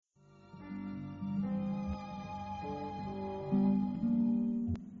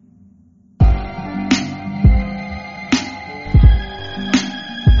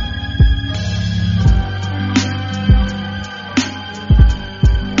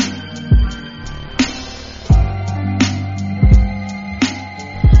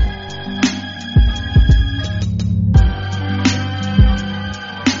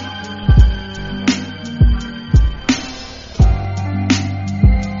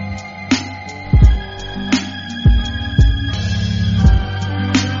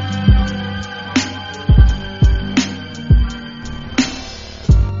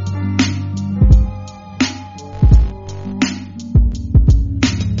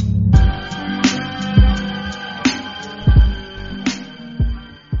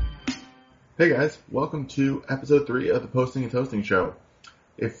Hey guys, welcome to episode 3 of the Posting and Toasting Show.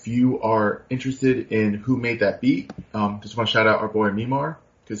 If you are interested in who made that beat, just want to shout out our boy Mimar,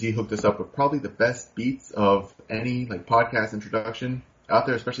 because he hooked us up with probably the best beats of any podcast introduction out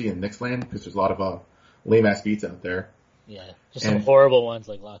there, especially in Knicks land, because there's a lot of lame ass beats out there. Yeah, just some horrible ones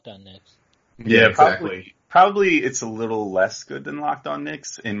like Locked On Knicks. Yeah, exactly. Probably it's a little less good than Locked On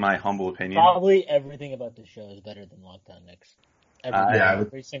Knicks, in my humble opinion. Probably everything about the show is better than Locked On Knicks.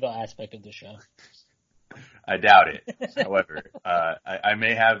 Every single aspect of the show. I doubt it. However, I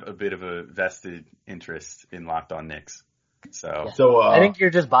may have a bit of a vested interest in Locked On Knicks. So I think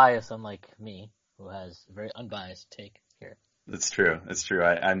you're just biased, unlike me, who has a very unbiased take here. That's true.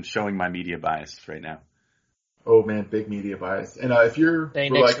 I'm showing my media bias right now. Oh man, big media bias. And if you're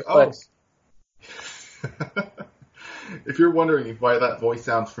if you're wondering why that voice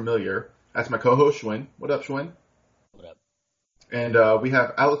sounds familiar, that's my co-host Schwinn. What up, Schwinn? What up? And we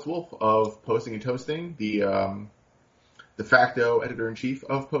have Alex Wolf of Posting and Toasting, the de facto editor-in-chief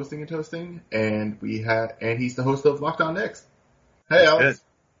of Posting and Toasting, and he's the host of Locked On Knicks. Hey, Alex.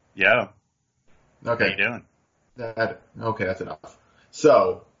 Good. Yo. Okay. How you doing? Okay, that's enough.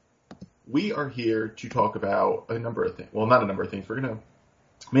 So, we are here to talk about a number of things. Well, not a number of things. We're going to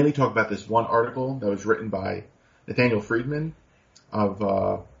mainly talk about this one article that was written by Nathaniel Friedman he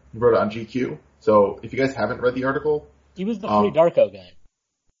wrote it on GQ. So, if you guys haven't read the article, he was the Free Darko guy.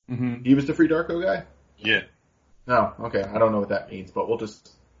 Mm-hmm. He was the Free Darko guy? Yeah. No, okay. I don't know what that means, but we'll just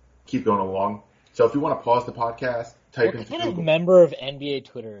keep going along. So if you want to pause the podcast, type into Google. What kind of member of NBA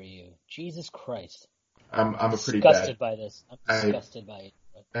Twitter are you? Jesus Christ. I'm a pretty disgusted by this. I'm disgusted by it.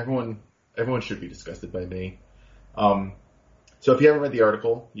 Everyone should be disgusted by me. So if you haven't read the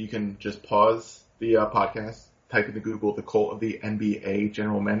article, you can just pause the podcast, type into Google the cult of the NBA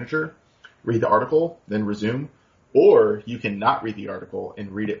general manager, read the article, then resume. Or you can not read the article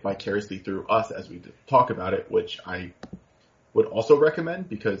and read it vicariously through us as we talk about it, which I would also recommend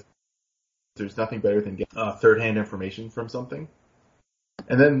because there's nothing better than getting third-hand information from something.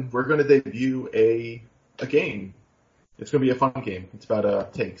 And then we're going to debut a game. It's going to be a fun game. It's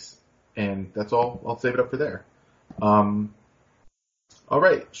about takes. And that's all. I'll save it up for there. All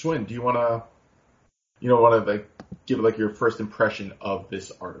right, Schwinn, do you want to give your first impression of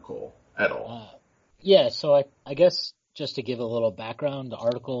this article at all? Yeah, so I guess just to give a little background, the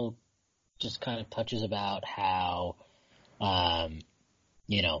article just kind of touches about how, I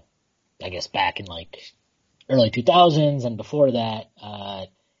guess back in early 2000s and before that,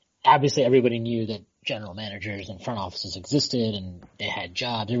 obviously everybody knew that general managers and front offices existed and they had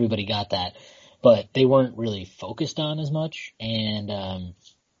jobs. Everybody got that, but they weren't really focused on as much. And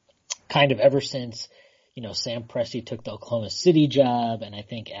kind of ever since, Sam Presti took the Oklahoma City job, and I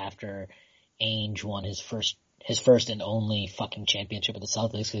think after Ainge won his first and only fucking championship with the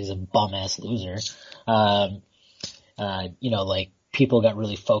Celtics because he's a bum ass loser. People got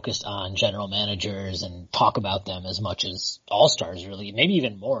really focused on general managers and talk about them as much as all-stars really, maybe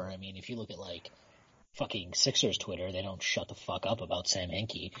even more. I mean, if you look at fucking Sixers Twitter, they don't shut the fuck up about Sam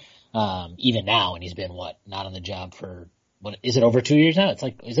Hinkie. Even now, and he's been not on the job for is it over 2 years now?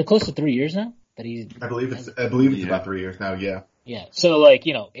 Is it close to 3 years now that he's? I believe it's about 3 years now. Yeah. Yeah. So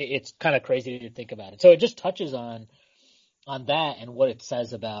it's kind of crazy to think about it. So it just touches on that and what it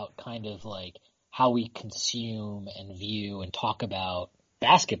says about kind of how we consume and view and talk about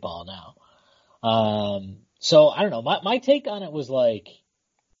basketball now. So I don't know. My take on it was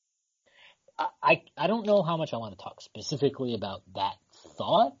I don't know how much I want to talk specifically about that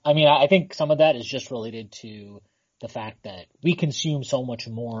thought. I mean, I think some of that is just related to the fact that we consume so much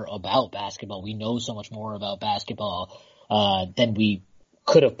more about basketball. We know so much more about basketball than we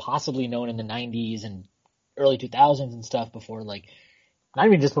could have possibly known in the 90s and early 2000s and stuff before, not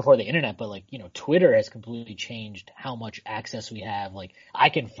even just before the internet, but Twitter has completely changed how much access we have. I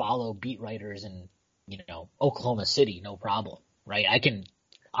can follow beat writers in, Oklahoma City, no problem, right?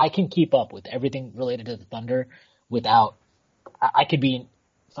 I can keep up with everything related to the Thunder without, I could be in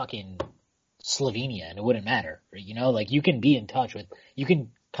fucking Slovenia and it wouldn't matter, you can be in touch with, you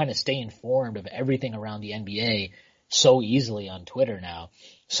can kind of stay informed of everything around the NBA so easily on Twitter now.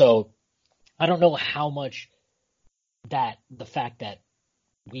 So I don't know how much the fact that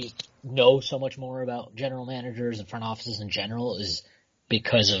we know so much more about general managers and front offices in general is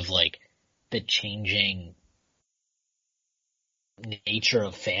because of the changing nature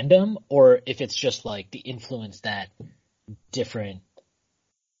of fandom, or if it's just the influence that different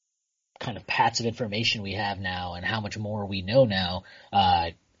kind of pats of information we have now and how much more we know now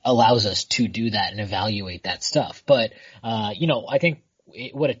allows us to do that and evaluate that stuff. But, I think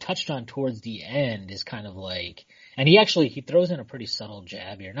what it touched on towards the end is kind of And he throws in a pretty subtle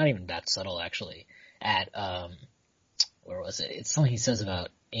jab here. Not even that subtle, actually, at, where was it? It's something he says about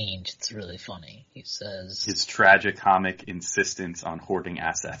Ainge. It's really funny. He says his tragicomic insistence on hoarding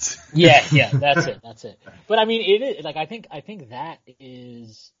assets. yeah, that's it. But I mean, it is like I think that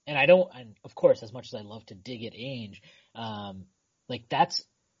is, and of course, as much as I love to dig at Ainge, like that's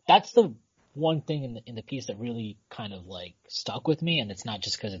the one thing in the piece that really kind of like stuck with me, and it's not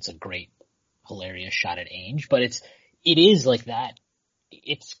just because it's a great, hilarious shot at Ainge, but it is like that.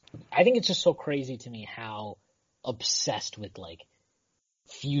 I think it's just so crazy to me how obsessed with like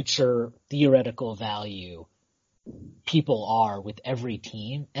future theoretical value people are with every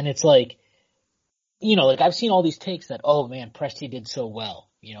team. And it's like, like I've seen all these takes that, oh man, Presti did so well.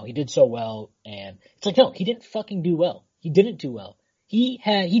 He did so well. And it's like, no, he didn't fucking do well. He didn't do well. He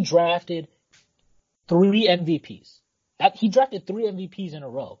drafted 3 MVPs. He drafted 3 MVPs in a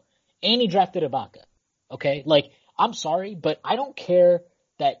row. And he drafted Ibaka. Okay? Like, I'm sorry, but I don't care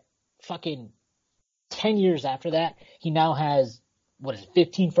that fucking 10 years after that, he now has,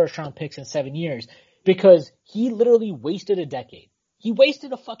 15 first-round picks in 7 years, because he literally wasted a decade. He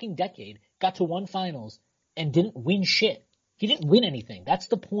wasted a fucking decade, got to 1 finals, and didn't win shit. He didn't win anything. That's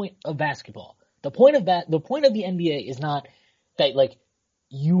the point of basketball. The point of the NBA is not that, like,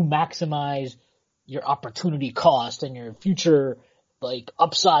 you maximize your opportunity cost and your future, like,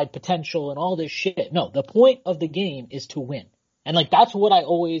 upside potential and all this shit. No, the point of the game is to win. And like, that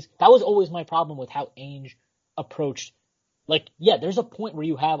was always my problem with how Ainge approached, like, yeah, there's a point where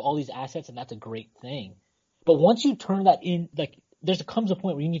you have all these assets and that's a great thing. But once you turn that in, like, comes a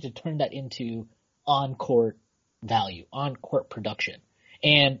point where you need to turn that into on-court value, on-court production.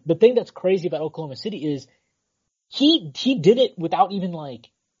 And the thing that's crazy about Oklahoma City is he did it without even like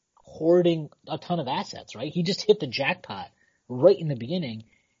hoarding a ton of assets, right? He just hit the jackpot right in the beginning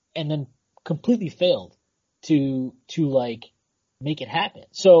and then completely failed to like make it happen.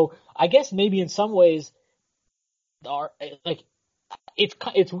 So I guess maybe in some ways, I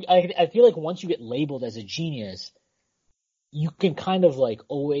feel like once you get labeled as a genius, you can kind of like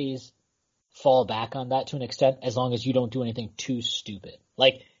always fall back on that to an extent, as long as you don't do anything too stupid.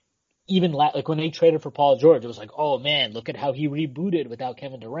 Like even like when they traded for Paul George, it was like, oh man, look at how he rebooted without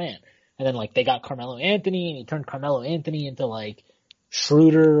Kevin Durant. And then like they got Carmelo Anthony, and he turned Carmelo Anthony into like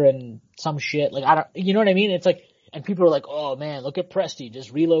Schroeder and some shit. Like you know what I mean? It's like, and people are like, oh man, look at Presti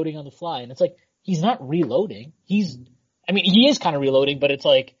just reloading on the fly. And it's like, he's not reloading. He is kind of reloading, but it's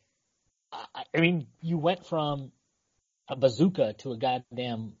like, I mean, you went from a bazooka to a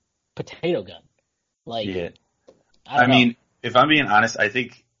goddamn potato gun. Like, yeah. I mean, if I'm being honest, I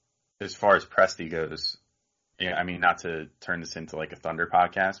think as far as Presti goes, yeah, I mean, not to turn this into like a Thunder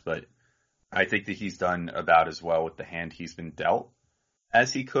podcast, but I think that he's done about as well with the hand he's been dealt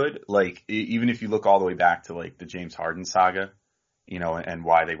as he could. Like, even if you look all the way back to like the James Harden saga, and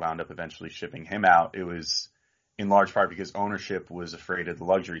why they wound up eventually shipping him out, it was in large part because ownership was afraid of the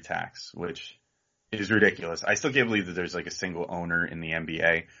luxury tax, which is ridiculous. I still can't believe that there's like a single owner in the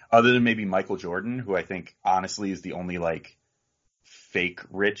NBA other than maybe Michael Jordan, who I think honestly is the only like fake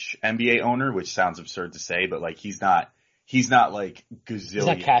rich NBA owner, which sounds absurd to say, but like he's not like gazillionaire. He's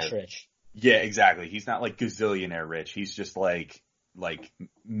not cash rich. Yeah, exactly. He's not like gazillionaire rich. He's just like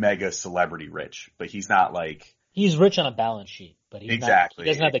mega celebrity rich, but he's not like, he's rich on a balance sheet, but he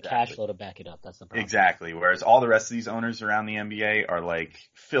doesn't have the cash flow to back it up. That's the problem. Exactly. Whereas all the rest of these owners around the NBA are like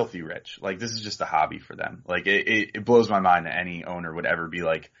filthy rich. Like this is just a hobby for them. Like it blows my mind that any owner would ever be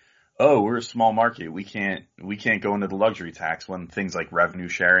like, oh, we're a small market. We can't go into the luxury tax, when things like revenue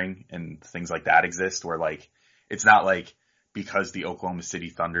sharing and things like that exist, where like, it's not like because the Oklahoma City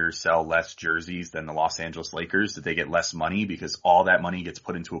Thunder sell less jerseys than the Los Angeles Lakers that they get less money, because all that money gets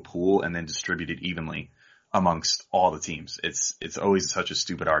put into a pool and then distributed evenly amongst all the teams. It's always such a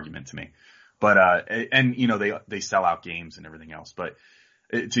stupid argument to me. But, and they sell out games and everything else. But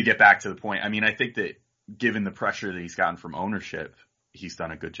to get back to the point, I mean, I think that given the pressure that he's gotten from ownership, he's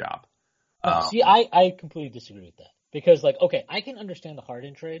done a good job. See, I completely disagree with that, because like, okay, I can understand the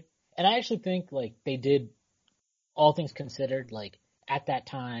Harden trade, and I actually think like they did, all things considered, like at that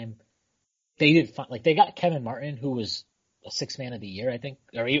time, they did fine. Like they got Kevin Martin, who was a 6th man of the year, I think,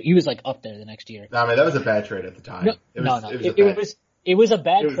 or he was like up there the next year. No, I mean, that was a bad trade at the time. It was a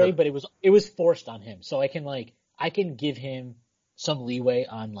bad trade, but it was forced on him. So I can give him some leeway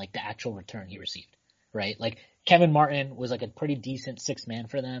on like the actual return he received, right? Like Kevin Martin was like a pretty decent 6th man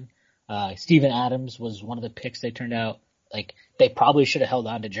for them. Steven Adams was one of the picks they turned out. Like they probably should have held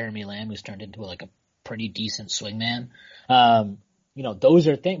on to Jeremy Lamb, who's turned into like a pretty decent swingman. Those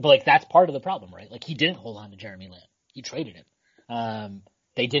are things, but like that's part of the problem, right? Like he didn't hold on to Jeremy Lamb. He traded him.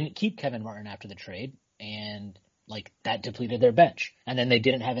 They didn't keep Kevin Martin after the trade, and like that depleted their bench, and then they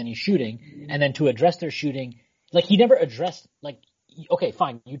didn't have any shooting, and then to address their shooting, like he never addressed, like, okay,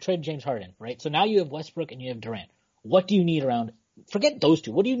 fine, you trade James Harden, right? So now you have Westbrook and you have Durant. What do you need around, forget those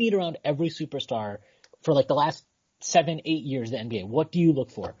two, what do you need around every superstar for like the last 7-8 years of the NBA? What do you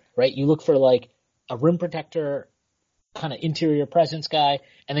look for, right? You look for like a rim protector, kind of interior presence guy,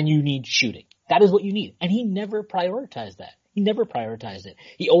 and then you need shooting. That is what you need. And he never prioritized that. He never prioritized it.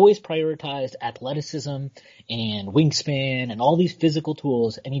 He always prioritized athleticism and wingspan and all these physical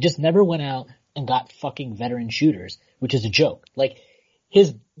tools, and he just never went out and got fucking veteran shooters, which is a joke. Like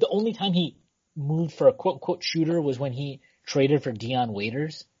the only time he moved for a quote unquote shooter was when he traded for Dion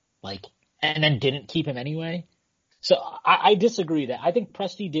Waiters, like, and then didn't keep him anyway. So I disagree that I think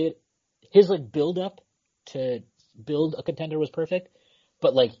Presti did his like build up to build a contender was perfect,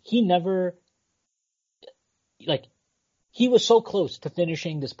 but like he never, like, he was so close to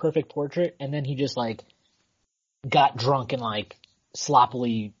finishing this perfect portrait, and then he just like got drunk and like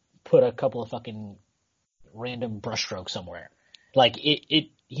sloppily put a couple of fucking random brushstrokes somewhere. Like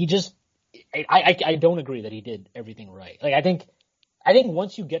he just, I don't agree that he did everything right. Like I think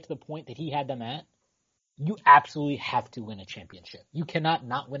once you get to the point that he had them at, you absolutely have to win a championship. You cannot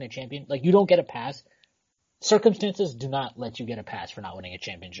not win a champion. Like you don't get a pass. Circumstances do not let you get a pass for not winning a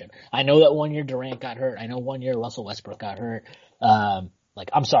championship. I know that 1 year Durant got hurt. I know 1 year Russell Westbrook got hurt.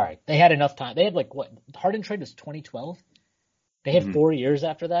 Like, I'm sorry. They had enough time. They had like what? Harden trade was 2012. They had 4 years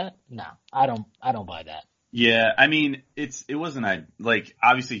after that. No, I don't buy that. Yeah, I mean, it wasn't like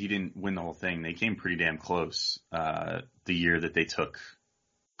obviously he didn't win the whole thing. They came pretty damn close the year that they took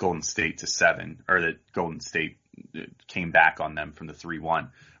Golden State to 7, or that Golden State came back on them from the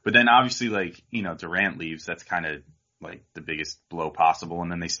 3-1. But then obviously, like, you know, Durant leaves. That's kind of like the biggest blow possible.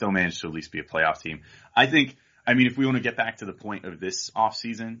 And then they still managed to at least be a playoff team. I mean, if we want to get back to the point of this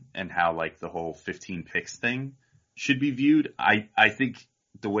offseason and how like the whole 15 picks thing should be viewed, I think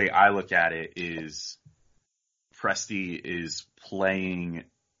the way I look at it is Presti is playing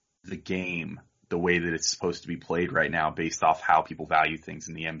the game the way that it's supposed to be played right now based off how people value things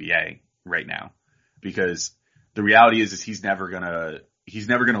in the NBA right now. Because the reality is he's never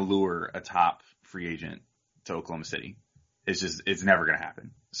gonna lure a top free agent to Oklahoma City. It's never gonna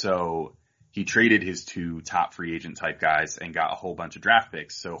happen. So he traded his 2 top free agent type guys and got a whole bunch of draft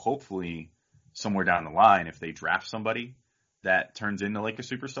picks. So hopefully somewhere down the line, if they draft somebody that turns into like a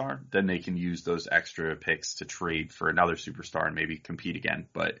superstar, then they can use those extra picks to trade for another superstar and maybe compete again.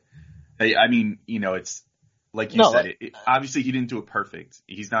 But I mean, you know, it's like you said, obviously he didn't do it perfect.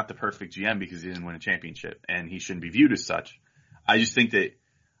 He's not the perfect GM because he didn't win a championship, and he shouldn't be viewed as such. I just think that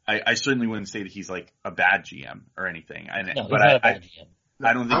I certainly wouldn't say that he's like a bad GM or anything. I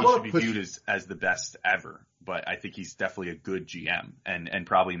don't think he should be viewed as the best ever, but I think he's definitely a good GM and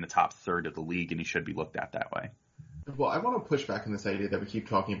probably in the top third of the league, and he should be looked at that way. Well, I want to push back on this idea that we keep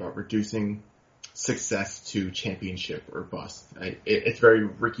talking about reducing success to championship or bust. It's very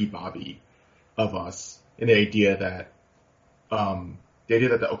Ricky Bobby of us in the idea that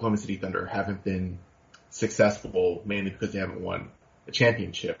the Oklahoma City Thunder haven't been successful mainly because they haven't won a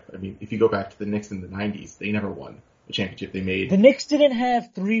championship. I mean, if you go back to the Knicks in the 90s, they never won a championship. They made the Knicks didn't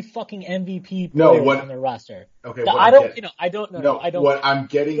have 3 fucking MVP players on their roster. Okay, I don't know. What I'm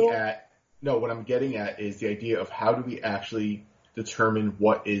getting at is the idea of how do we actually determine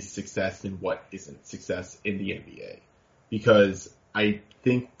what is success and what isn't success in the NBA. Because I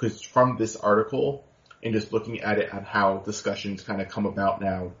think, because from this article and just looking at it and how discussions kind of come about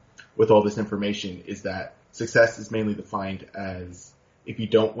now with all this information, is that success is mainly defined as if you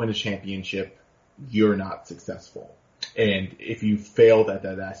don't win a championship, you're not successful. And if you failed at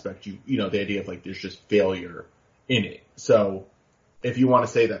that aspect, you know, the idea of like there's just failure in it. So if you want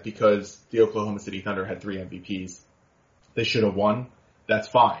to say that because the Oklahoma City Thunder had 3 MVPs, they should have won, that's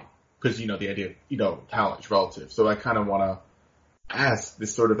fine. Because, you know, the idea of, you know, talent is relative. So I kind of want to ask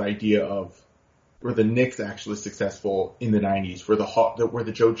this sort of idea of, were the Knicks actually successful in the 90s? Were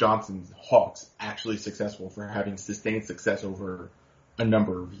the Joe Johnson Hawks actually successful for having sustained success over a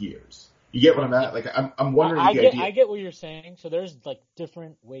number of years? You get what I'm at? Like, I'm wondering I get what you're saying. So there's like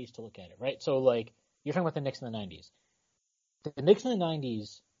different ways to look at it, right? So like, you're talking about the Knicks in the 90s. The Knicks in the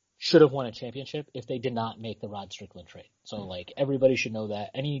 90s should have won a championship if they did not make the Rod Strickland trade. So like, everybody should know that.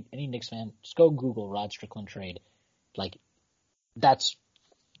 Any Knicks fan, just go Google Rod Strickland trade. Like, that's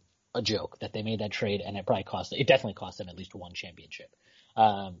a joke that they made that trade, and it definitely cost them at least 1 championship.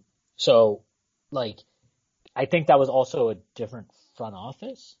 So like, I think that was also a different front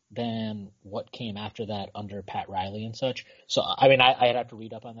office than what came after that under Pat Riley and such. So, I mean, I'd have to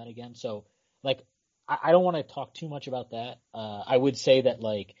read up on that again. So like, I don't want to talk too much about that. I would say that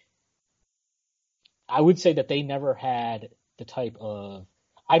like, I would say that they never had the type of,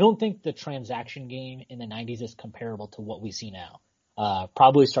 I don't think the transaction game in the 90s is comparable to what we see now.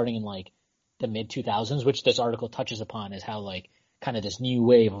 Probably starting in like the mid 2000s, which this article touches upon, is how like kind of this new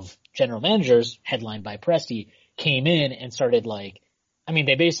wave of general managers headlined by Presti came in and started like, I mean,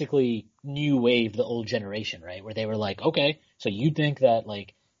 they basically new wave the old generation, right? Where they were like, okay, so you think that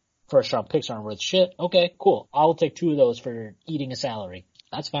like first round picks aren't worth shit? Okay, cool. I'll take 2 of those for eating a salary.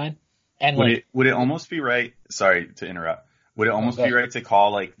 That's fine. And would it almost be right? Sorry to interrupt. Would it almost be right to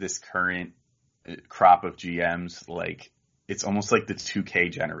call like this current crop of GMs like it's almost like the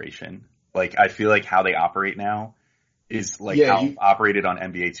 2K generation? Like I feel like how they operate now is like how operated on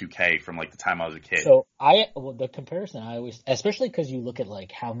NBA 2K from like the time I was a kid. So the comparison I always, especially because you look at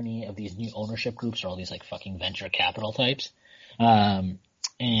like how many of these new ownership groups are all these like fucking venture capital types. And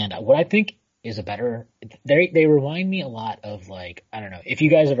what I think is a better, they remind me a lot of like, I don't know, if you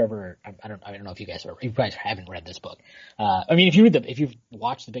guys have ever, I don't know if you guys haven't read this book. I mean, if you've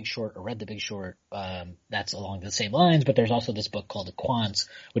watched The Big Short or read The Big Short, that's along the same lines, but there's also this book called The Quants,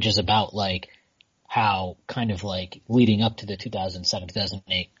 which is about like how kind of like leading up to the 2007,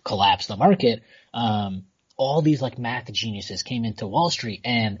 2008 collapse of the market, all these like math geniuses came into Wall Street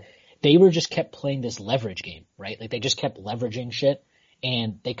and they were just kept playing this leverage game, right? Like they just kept leveraging shit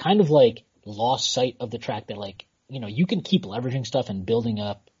and they kind of like lost sight of the track that like, you know, you can keep leveraging stuff and building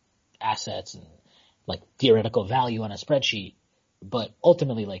up assets and like theoretical value on a spreadsheet, but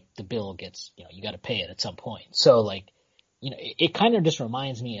ultimately like the bill gets, you know, you got to pay it at some point. So like, you know, it kind of just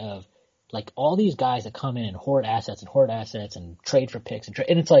reminds me of like all these guys that come in and hoard assets and trade for picks and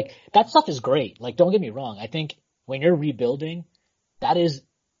it's like that stuff is great. Like don't get me wrong. I think when you're rebuilding, that is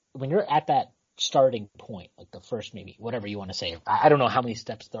when you're at that starting point, like the first maybe whatever you want to say. I don't know how many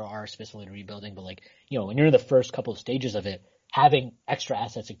steps there are specifically to rebuilding, but like, you know, when you're in the first couple of stages of it, having extra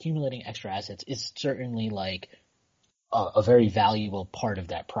assets, accumulating extra assets is certainly like a very valuable part of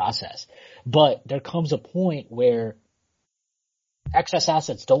that process. But there comes a point where excess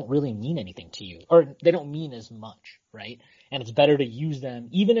assets don't really mean anything to you, or they don't mean as much, right? And it's better to use them,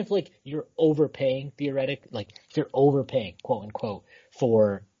 even if like you're overpaying like if you're overpaying, quote unquote,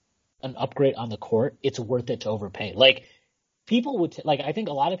 for an upgrade on the court, it's worth it to overpay. Like people would, I think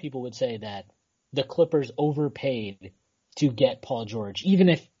a lot of people would say that the Clippers overpaid to get Paul George, even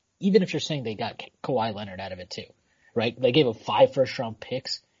if you're saying they got Kawhi Leonard out of it too, right? They gave up 5 first round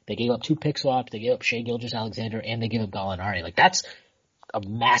picks. They gave up 2 pick swaps. They gave up Shai Gilgeous-Alexander and they gave up Gallinari. Like that's a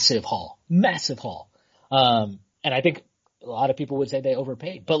massive haul. And I think a lot of people would say they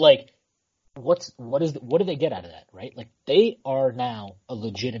overpaid, but like, what do they get out of that, right? Like they are now a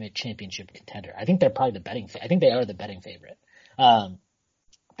legitimate championship contender. I think they're probably I think they are the betting favorite.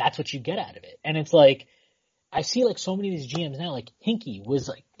 That's what you get out of it. And it's like, I see like so many of these GMs now, like Hinkie was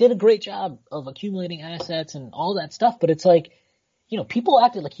like, did a great job of accumulating assets and all that stuff, but it's like, you know, people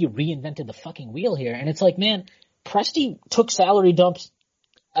acted like he reinvented the fucking wheel here. And it's like, man, Presti took salary dumps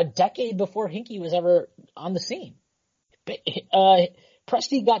a decade before Hinkie was ever on the scene.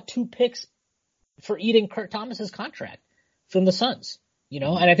 Presti got 2 picks for eating Kurt Thomas's contract from the Suns, you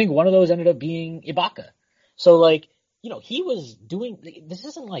know, and I think one of those ended up being Ibaka. So like, you know, he was doing, this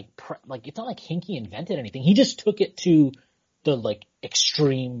isn't like it's not like Hinkie invented anything. He just took it to the like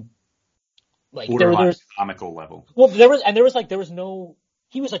extreme, like borderline comical level. Well, he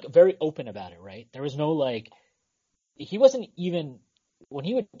was like very open about it, right? There was no like, he wasn't even, when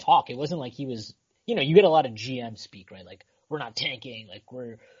he would talk, it wasn't like he was, you know, you get a lot of GM speak, right? Like, we're not tanking, like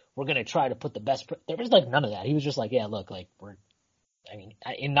we're going to try to put the best, there was like none of that. He was just like, yeah, look, like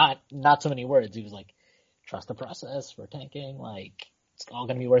in not so many words, he was like, trust the process, we're tanking, like it's all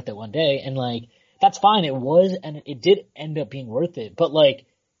going to be worth it one day. And like, that's fine. It was, and it did end up being worth it. But like,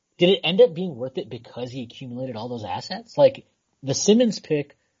 did it end up being worth it because he accumulated all those assets? Like the Simmons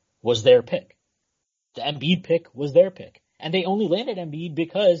pick was their pick. The Embiid pick was their pick. And they only landed Embiid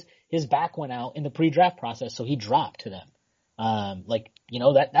because his back went out in the pre-draft process, so he dropped to them. Like, you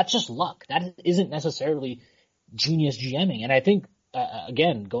know, that's just luck. That isn't necessarily genius GMing. And I think,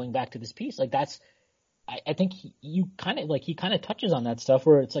 again, going back to this piece, like I think he kind of touches on that stuff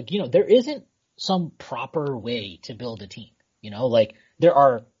where it's like, you know, there isn't some proper way to build a team, you know, like there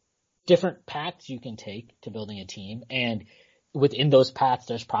are different paths you can take to building a team. And within those paths,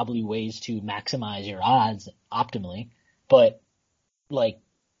 there's probably ways to maximize your odds optimally, but like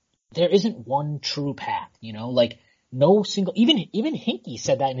there isn't one true path, you know, like no single, even Hinkie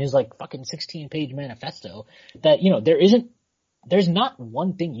said that in his like fucking 16-page manifesto that, you know, there's not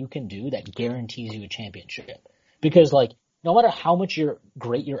one thing you can do that guarantees you a championship because like no matter how much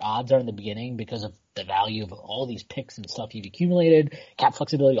great your odds are in the beginning because of the value of all these picks and stuff you've accumulated, cap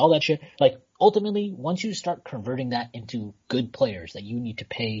flexibility, all that shit. Like, ultimately, once you start converting that into good players that you need to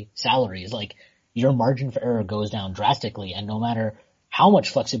pay salaries, like, your margin for error goes down drastically, and no matter how much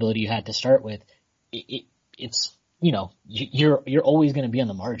flexibility you had to start with, it's, you know, you're always going to be on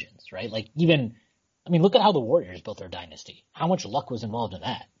the margins, right? Like, even, I mean, look at how the Warriors built their dynasty. How much luck was involved in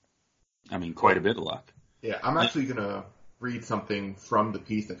that? I mean, quite a bit of luck. Yeah, I'm actually gonna read something from the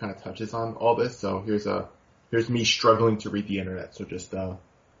piece that kind of touches on all this. So here's me struggling to read the internet. So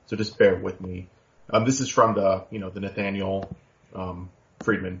just bear with me. This is from the Nathaniel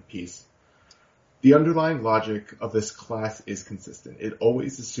Friedman piece. The underlying logic of this class is consistent. It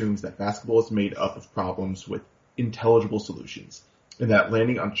always assumes that basketball is made up of problems with intelligible solutions, and that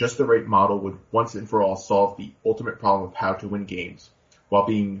landing on just the right model would once and for all solve the ultimate problem of how to win games while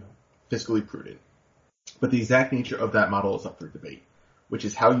being fiscally prudent. But the exact nature of that model is up for debate, which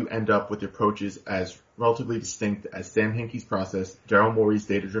is how you end up with approaches as relatively distinct as Sam Hinkie's process, Daryl Morey's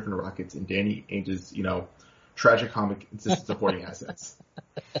data-driven rockets, and Danny Ainge's, tragicomic insistence of hoarding assets.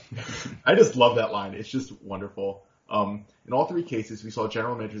 I just love that line. It's just wonderful. In all three cases, we saw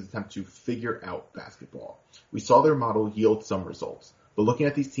general managers attempt to figure out basketball. We saw their model yield some results. But looking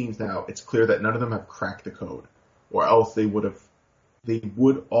at these teams now, it's clear that none of them have cracked the code, or else they would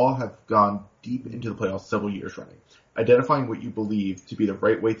all have gone deep into the playoffs several years running. Identifying what you believe to be the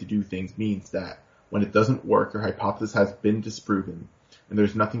right way to do things means that when it doesn't work, your hypothesis has been disproven, and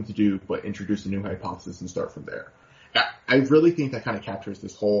there's nothing to do but introduce a new hypothesis and start from there. I really think that kind of captures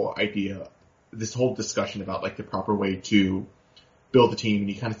this whole idea, this whole discussion about like the proper way to build a team, and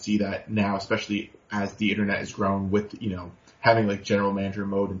you kind of see that now, especially as the internet has grown with, having like general manager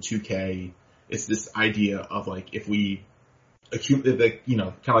mode in 2K. It's this idea of like, if we accumulate, kind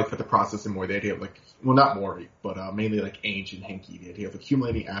of like for the process and more, the idea of like, well, not more, but mainly like Ainge and Hinkie, the idea of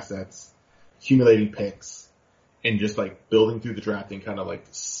accumulating assets, accumulating picks, and just like building through the draft and kind of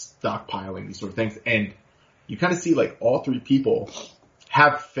like stockpiling these sort of things. And you kind of see like all three people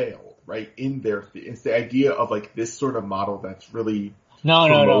have failed, right? It's the idea of like this sort of model that's really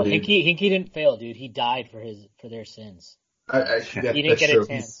No. Hinkie didn't fail, dude. He died for their sins. He didn't get a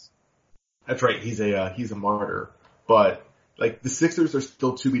chance. That's right. He's a martyr. But like the Sixers are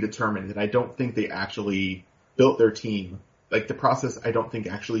still to be determined, and I don't think they actually built their team. Like the process, I don't think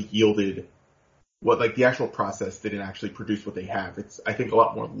actually yielded what, like the actual process didn't actually produce what they have. It's, I think, a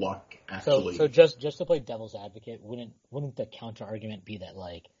lot more luck actually. So just to play devil's advocate, wouldn't the counter argument be that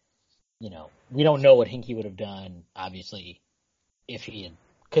like, we don't know what Hinkie would have done, obviously, if he had,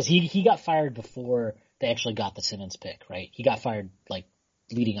 because he got fired before they actually got the Simmons pick, right? He got fired like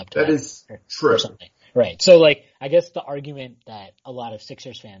leading up to that. That is true. Or something. Right. So like, I guess the argument that a lot of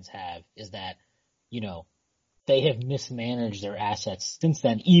Sixers fans have is that, they have mismanaged their assets since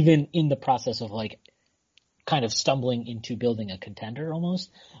then, even in the process of like kind of stumbling into building a contender almost.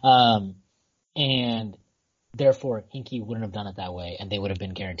 And therefore Hinkie wouldn't have done it that way and they would have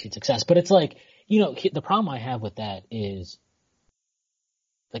been guaranteed success. But it's like, the problem I have with that is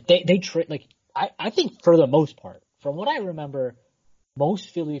like I think for the most part, from what I remember,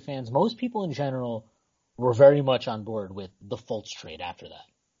 most Philly fans, most people in general were very much on board with the Fultz trade after that,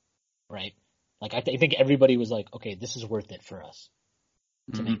 right? Like, I think everybody was like, okay, this is worth it for us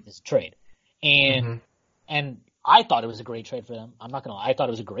to make this trade. And I thought it was a great trade for them. I'm not going to lie. I thought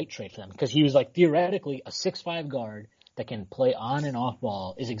it was a great trade for them because he was like theoretically a 6'5" guard that can play on and off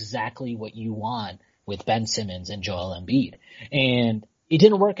ball is exactly what you want with Ben Simmons and Joel Embiid. And it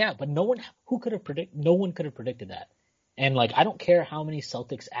didn't work out, but no one could have predicted that. And like, I don't care how many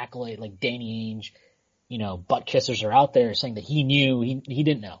Celtics accolade, like Danny Ainge, butt kissers are out there saying that he knew, he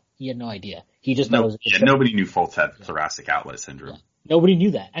didn't know. He had no idea. He just thought it was a trade. Nobody knew Fultz had thoracic outlet syndrome. Yeah. Nobody knew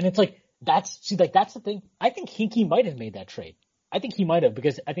that. And it's like, that's the thing. I think Hinkie might have made that trade. I think he might have,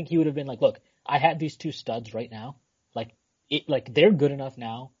 because I think he would have been like, look, I have these two studs right now. Like they're good enough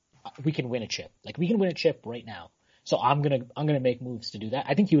now. We can win a chip. Like we can win a chip right now. So I'm going to make moves to do that.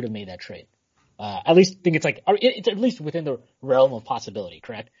 I think he would have made that trade. At least think it's like, it's at least within the realm of possibility,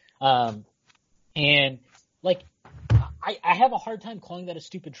 correct? And like, I have a hard time calling that a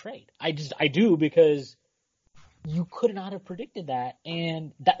stupid trade. I do, because you could not have predicted that.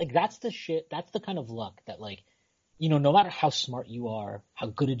 And that's the shit. That's the kind of luck that like, no matter how smart you are, how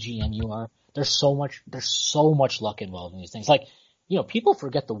good a GM you are, there's so much luck involved in these things. Like, people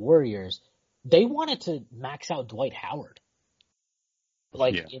forget the Warriors. They wanted to max out Dwight Howard.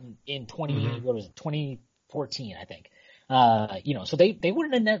 In 2014, I think. So they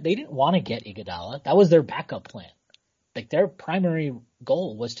didn't want to get Iguodala. That was their backup plan. Like their primary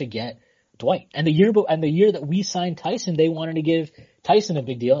goal was to get Dwight. And the year that we signed Tyson, they wanted to give Tyson a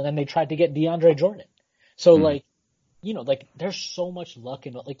big deal, and then they tried to get DeAndre Jordan. So like, you know, like there's so much luck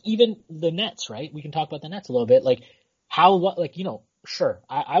in, like, even the Nets, right? We can talk about the Nets a little bit. Like like, you know, sure.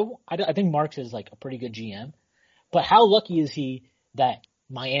 I think Marks is like a pretty good GM, but how lucky is he that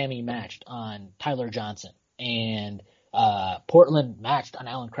Miami matched on Tyler Johnson and Portland matched on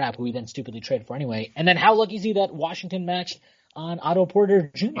Alan Crabb, who we then stupidly traded for anyway. And then how lucky is he that Washington matched on Otto Porter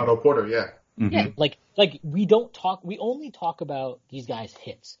Jr.? Otto Porter, yeah. Mm-hmm. Yeah, like we only talk about these guys'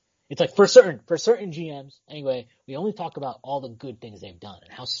 hits. It's like for certain GMs anyway, we only talk about all the good things they've done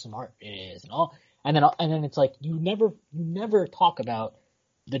and how smart it is and all, and then it's like you never talk about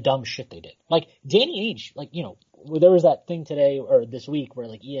the dumb shit they did. Like Danny Ainge, like, you know, there was that thing today or this week where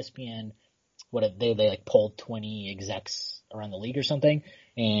like ESPN, they like polled 20 execs around the league or something,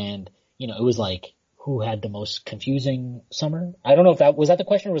 and you know, it was like, who had the most confusing summer? I don't know if that was the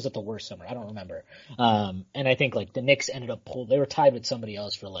question, or was it the worst summer? I don't remember. And I think like the Knicks ended up they were tied with somebody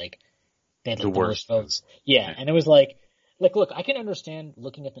else for like, they had like the worst votes. Yeah. And it was like, look, I can understand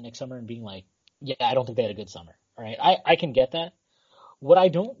looking at the Knicks summer and being like, yeah, I don't think they had a good summer. All right. I can get that. What I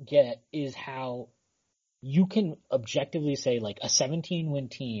don't get is how you can objectively say like a 17-win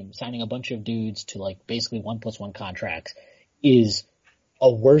team signing a bunch of dudes to like basically 1+1 contracts is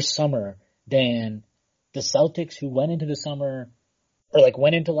a worse summer than the Celtics, who went into the summer, or like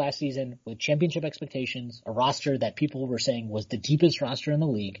went into last season with championship expectations, a roster that people were saying was the deepest roster in the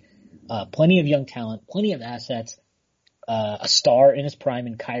league, plenty of young talent, plenty of assets, a star in his prime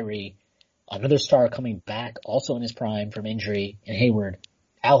in Kyrie, another star coming back also in his prime from injury in Hayward,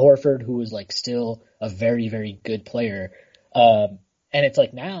 Al Horford, who was like still a very, very good player. And it's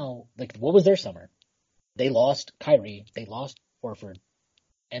like now, like, what was their summer? They lost Kyrie, they lost Horford,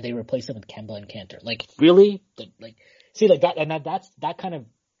 and they replaced them with Kemba and Kanter. Like, really? See, like that, and that kind of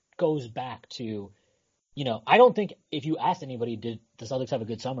goes back to, you know, I don't think if you asked anybody, did the Celtics have a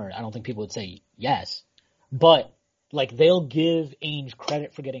good summer? I don't think people would say yes. But, like, they'll give Ainge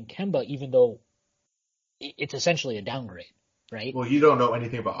credit for getting Kemba, even though it's essentially a downgrade, right? Well, you don't know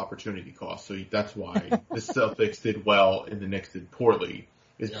anything about opportunity cost, so that's why the Celtics did well and the Knicks did poorly,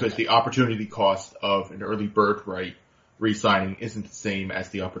 is because the opportunity cost of an early bird right re-signing isn't the same as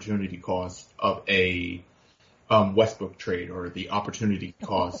the opportunity cost of a Westbrook trade, or the opportunity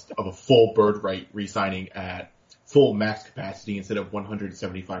cost of a full bird right re-signing at full max capacity instead of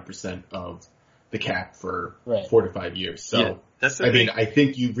 175% of the cap for 4 to 5 years. So, yeah, that's the thing. I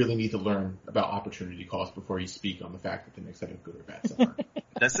think you really need to learn about opportunity cost before you speak on the fact that the Knicks had a good or bad summer.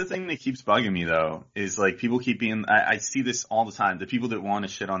 That's the thing that keeps bugging me, though, is like people keep being, I see this all the time. The people that want to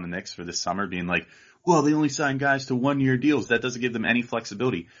shit on the Knicks for this summer being like, well, they only sign guys to 1-year deals. That doesn't give them any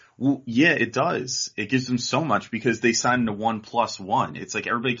flexibility. Well, yeah, it does. It gives them so much because they signed a 1+1. It's like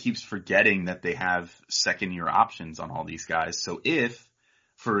everybody keeps forgetting that they have second-year options on all these guys. So if,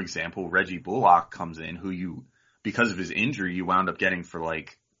 for example, Reggie Bullock comes in, who because of his injury, you wound up getting for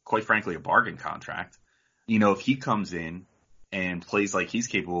like, quite frankly, a bargain contract. You know, if he comes in and plays like he's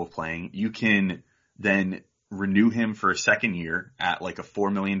capable of playing, you can then renew him for a second year at like a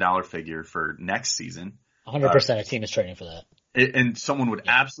 $4 million figure for next season. 100% a team is trading for that. And someone would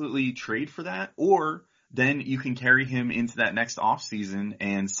absolutely trade for that, or then you can carry him into that next offseason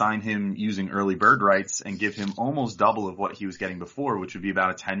and sign him using early bird rights and give him almost double of what he was getting before, which would be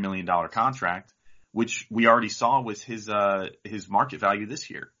about a $10 million contract, which we already saw was his market value this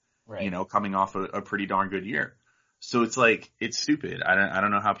year, right? You know, coming off a pretty darn good year. So it's like, it's stupid. I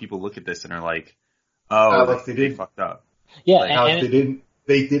don't know how people look at this and are like, oh, Alex, they fucked up. Yeah, like, Alex,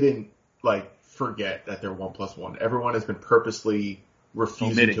 they didn't like forget that they're 1+1. Everyone has been purposely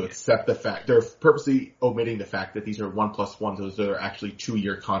refusing to accept the fact. They're purposely omitting the fact that these are 1+1s. Those are actually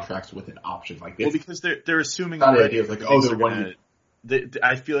 2-year contracts with an option. Like this. Well, because they're assuming already. Idea of like, oh, they're 1 year.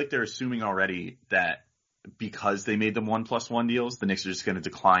 I feel like they're assuming already that because they made them 1+1 deals, the Knicks are just going to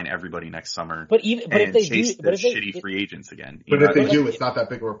decline everybody next summer. But if they chase do, the shitty free agents again. But if they do, it's not that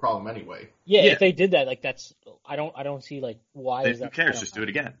big of a problem anyway. Yeah, if they did that, like that's, I don't see like why is that. Who cares? Just do it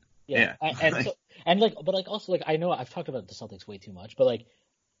again. Yeah. But also I know I've talked about the Celtics way too much, but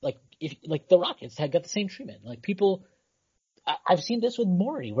if the Rockets had got the same treatment. Like people, I've seen this with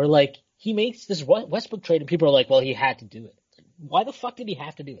Morey, where like he makes this Westbrook trade and people are like, well, he had to do it. Why the fuck did he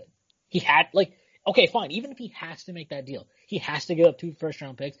have to do it? He had okay, fine. Even if he has to make that deal, he has to give up 2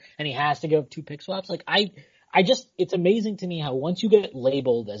 first-round picks and he has to give up 2 pick swaps. Like it's amazing to me how once you get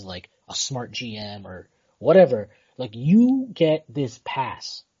labeled as like a smart GM or whatever, like you get this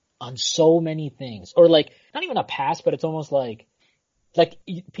pass on so many things, or like not even a pass, but it's almost like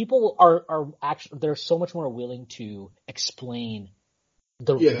people are actually, they're so much more willing to explain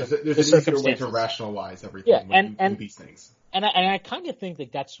there's an easier way to rationalize everything with these things. And I kind of think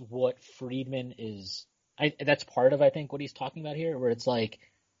that that's what Friedman is. That's part of, I think, what he's talking about here, where it's like,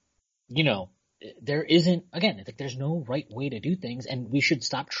 there isn't, again, like there's no right way to do things, and we should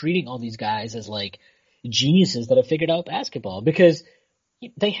stop treating all these guys as like geniuses that have figured out basketball, because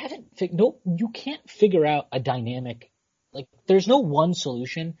they haven't. You can't figure out a dynamic. Like, there's no one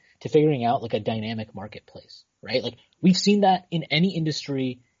solution to figuring out like a dynamic marketplace, right? Like, we've seen that in any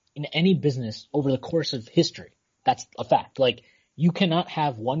industry, in any business over the course of history. That's a fact. Like, you cannot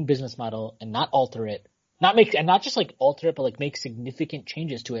have one business model and not alter it, not just like alter it, but like make significant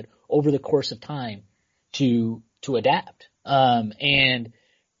changes to it over the course of time to adapt. And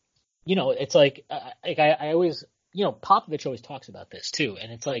it's like I always, Popovich always talks about this too.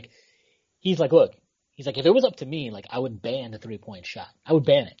 And it's like, he's like, if it was up to me, like, I would ban the 3-point shot. I would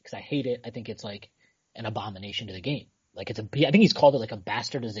ban it because I hate it. I think it's like an abomination to the game. Like, I think he's called it like a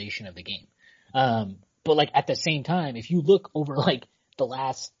bastardization of the game. But like at the same time, if you look over like the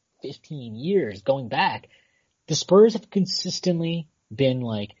last 15 years going back, the Spurs have consistently been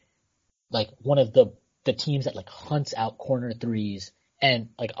like one of the teams that like hunts out corner threes and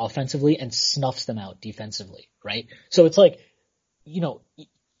like offensively and snuffs them out defensively, right? So it's like,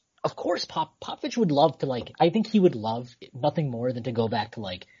 of course Popovich would love to, like, I think he would love nothing more than to go back to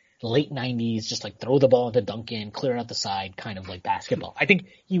like late 90s, just like throw the ball into Duncan, clear out the side kind of like basketball. I think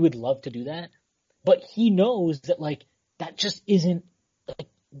he would love to do that, but he knows that like that just isn't, like,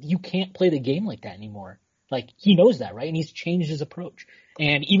 you can't play the game like that anymore. Like, he knows that, right? And he's changed his approach.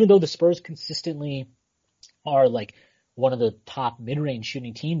 And even though the Spurs consistently are like one of the top mid-range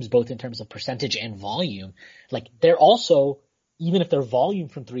shooting teams, both in terms of percentage and volume, like, they're also, even if their volume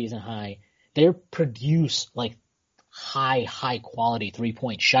from three isn't high, they produce like high quality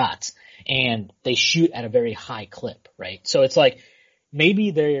 3-point shots, and they shoot at a very high clip, right? So it's like,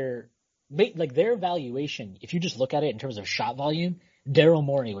 maybe their evaluation, if you just look at it in terms of shot volume, Daryl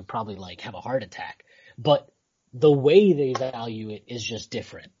Morey would probably like have a heart attack, but the way they value it is just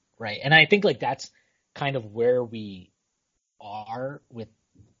different, right? And I think like that's kind of where we are with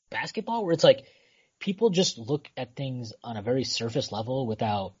basketball, where it's like people just look at things on a very surface level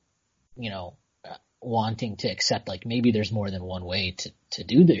without, wanting to accept like maybe there's more than one way to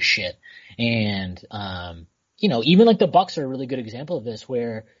do this shit. And, even like the Bucks are a really good example of this,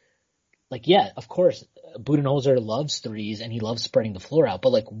 where like, yeah, of course, Budenholzer loves threes and he loves spreading the floor out,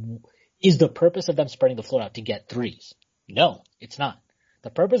 but like, is the purpose of them spreading the floor out to get threes? No, it's not. The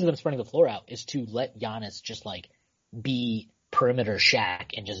purpose of them spreading the floor out is to let Giannis just like be perimeter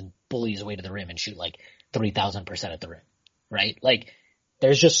Shaq and just bully his way to the rim and shoot like 3,000% at the rim, right? Like,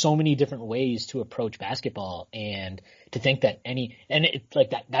 there's just so many different ways to approach basketball, and to think that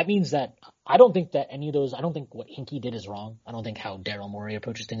that means that I don't think that any of those, I don't think what Hinkie did is wrong. I don't think how Daryl Morey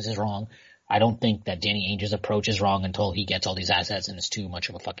approaches things is wrong. I don't think that Danny Ainge's approach is wrong until he gets all these assets and is too much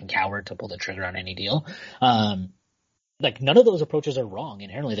of a fucking coward to pull the trigger on any deal. Like, none of those approaches are wrong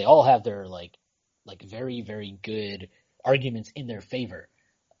inherently. They all have their like very, very good arguments in their favor.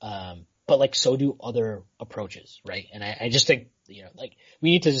 But like, so do other approaches, right? And I just think, like, we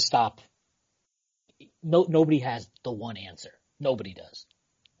need to just stop. Nobody has the one answer. Nobody does.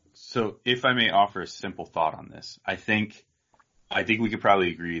 So if I may offer a simple thought on this, I think we could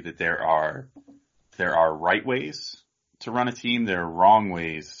probably agree that there are right ways to run a team, there are wrong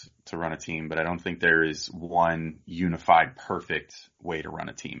ways to run a team, but I don't think there is one unified perfect way to run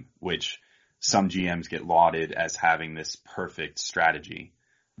a team, which some GMs get lauded as having this perfect strategy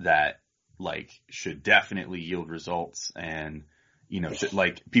that like should definitely yield results. And,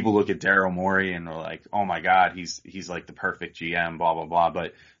 like, people look at Daryl Morey and they're like, oh my God, he's like the perfect GM, blah, blah, blah.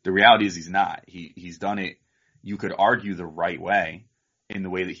 But the reality is he's not. He's done it, you could argue, the right way in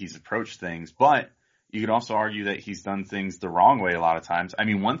the way that he's approached things, but you could also argue that he's done things the wrong way a lot of times. I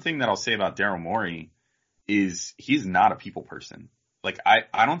mean, one thing that I'll say about Daryl Morey is he's not a people person. Like,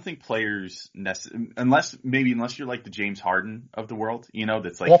 I don't think players unless you're like the James Harden of the world,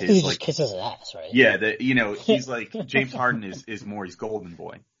 that's like, well, he just kisses his ass, right? Yeah, he's like, James Harden is Morey's golden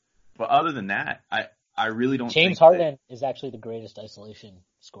boy. But other than that, I really don't think James Harden is actually the greatest isolation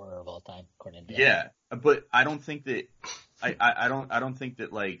scorer of all time, according to Yeah, but I don't think that I don't think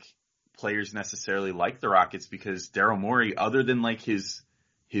that like players necessarily like the Rockets, because Daryl Morey, other than like his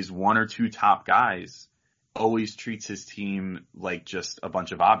one or two top guys, always treats his team like just a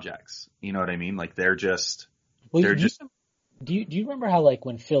bunch of objects. You know what I mean? Like, they're just. Do you remember how, like,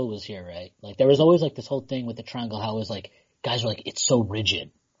 when Phil was here, right? Like, there was always like this whole thing with the triangle, how it was like guys were like, it's so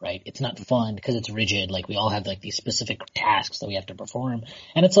rigid, right? It's not fun because it's rigid. Like, we all have like these specific tasks that we have to perform,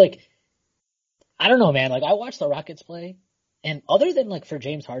 and it's like, I don't know, man. Like, I watch the Rockets play, And other than like for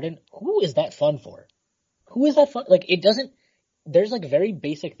James Harden, who is that fun for? Who is that fun? Like it doesn't, there's like very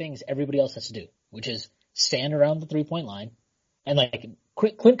basic things everybody else has to do, which is stand around the 3-point line. And like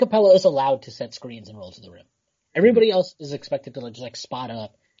Clint Capella is allowed to set screens and roll to the rim. Everybody else is expected to just like spot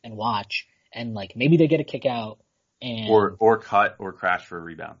up and watch and like maybe they get a kick out and or cut or crash for a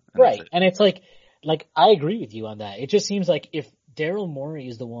rebound. Right. And it's like I agree with you on that. It just seems like if Daryl Morey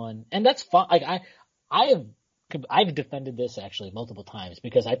is the one, and that's fine. Like I've defended this actually multiple times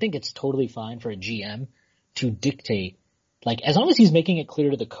because I think it's totally fine for a GM to dictate, like as long as he's making it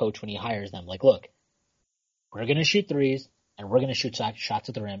clear to the coach when he hires them, like, look, we're going to shoot threes and we're going to shoot shots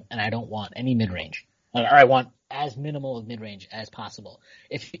at the rim and I don't want any mid-range. Or I want as minimal of mid-range as possible.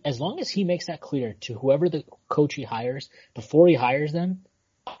 As long as he makes that clear to whoever the coach he hires before he hires them,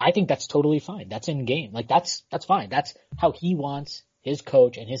 I think that's totally fine. That's in game. Like that's fine. That's how he wants his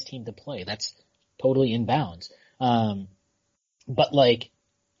coach and his team to play. That's totally in bounds. But like,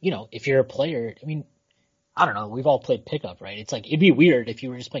 you know, if you're a player, I mean, I don't know, we've all played pickup, right? It's like, it'd be weird if you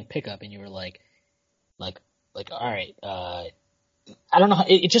were just playing pickup and you were like, all right, I don't know.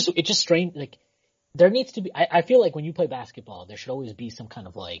 It just strange. Like there needs to be, I feel like when you play basketball, there should always be some kind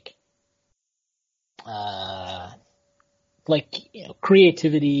of like, you know,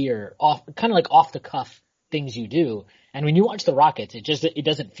 creativity or off the cuff things you do. And when you watch the Rockets, it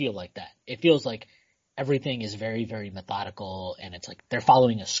doesn't feel like that. It feels like everything is very, very methodical and it's like they're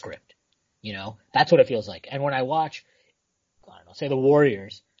following a script, you know, that's what it feels like. And when I watch, I don't know, say the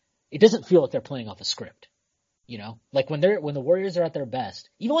Warriors, it doesn't feel like they're playing off a script, you know, like when the Warriors are at their best,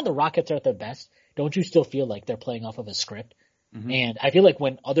 even when the Rockets are at their best, don't you still feel like they're playing off of a script? Mm-hmm. And I feel like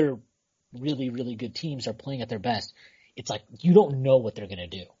when other really, really good teams are playing at their best, it's like you don't know what they're going to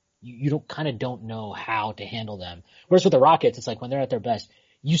do. You don't know how to handle them. Whereas with the Rockets, it's like when they're at their best,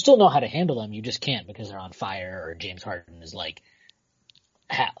 you still know how to handle them. You just can't because they're on fire or James Harden is like,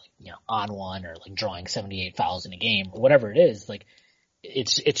 you know, on one or like drawing 78 fouls in a game or whatever it is. Like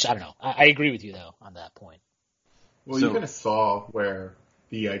it's, I don't know. I agree with you though on that point. Well, you kind of saw where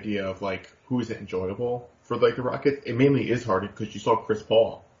the idea of like, who is it enjoyable for like the Rockets? It mainly is Harden because you saw Chris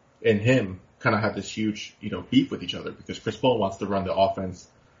Paul and him kind of have this huge, you know, beef with each other because Chris Paul wants to run the offense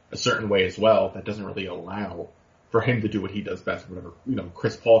a certain way as well that doesn't really allow for him to do what he does best, whatever, you know,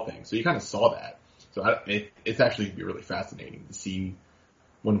 Chris Paul thing. So you kind of saw that. So it's actually going to be really fascinating to see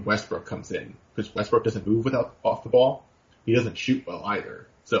when Westbrook comes in because Westbrook doesn't move off the ball. He doesn't shoot well either.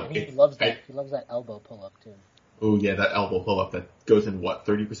 So he loves that. He loves that elbow pull up too. Oh yeah, that elbow pull up that goes in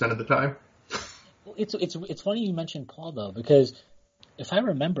 30% of the time. It's funny you mentioned Paul though because if I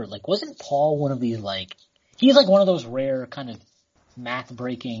remember, like, wasn't Paul one of these like he's like one of those rare kind of math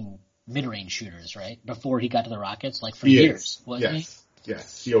breaking mid-range shooters, right? Before he got to the Rockets, like for years, wasn't he?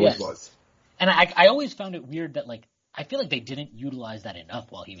 Yes, he always was. And I always found it weird that like I feel like they didn't utilize that enough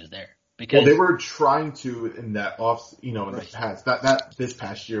while he was there. Because they were trying to in that the past, not this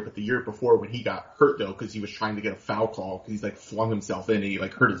past year, but the year before when he got hurt though, because he was trying to get a foul call because he's like flung himself in and he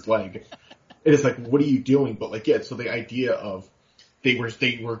like hurt his leg. It is like, what are you doing? But like, yeah, so the idea of they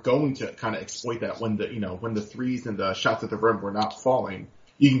were going to kind of exploit that when the threes and the shots at the rim were not falling,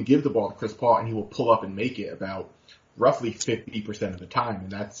 you can give the ball to Chris Paul and he will pull up and make it about roughly 50% of the time, and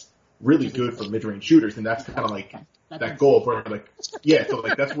that's really good for mid-range shooters. And that's kind of like that goal for like, yeah, so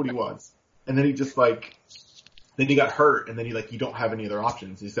like that's what he was. And then he just like, then he got hurt, and then you don't have any other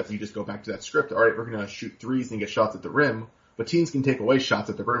options except you just go back to that script. All right, we're gonna shoot threes and get shots at the rim, but teams can take away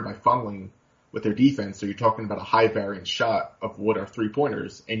shots at the rim by funneling with their defense. So you're talking about a high variance shot of what are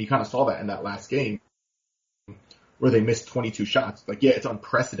 3-pointers, and you kind of saw that in that last game where they missed 22 shots. Like, yeah, it's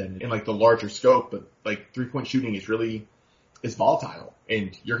unprecedented in like the larger scope, but like 3-point shooting is volatile,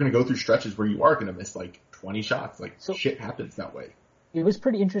 and you're going to go through stretches where you are going to miss like 20 shots. Like shit happens that way. It was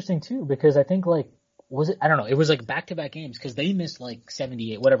pretty interesting too because I think like I don't know, it was like back-to-back games because they missed like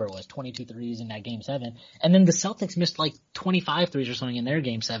 78, whatever it was, 22 threes in that game 7. And then the Celtics missed like 25 threes or something in their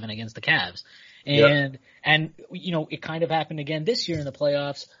game 7 against the Cavs. And you know, it kind of happened again this year in the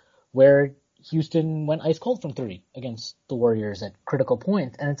playoffs where Houston went ice cold from 3 against the Warriors at critical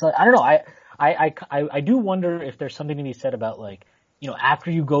points. And it's like, I don't know, I do wonder if there's something to be said about like, you know,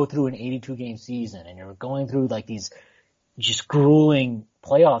 after you go through an 82 game season and you're going through like these just grueling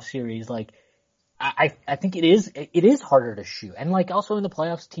playoff series, like, I think it is harder to shoot. And like also in the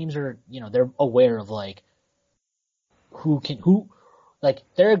playoffs, teams are, you know, they're aware of like like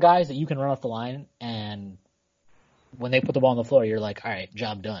there are guys that you can run off the line and when they put the ball on the floor, you're like, all right,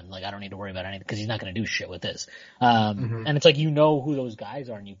 job done. Like I don't need to worry about anything because he's not going to do shit with this. And it's like, you know who those guys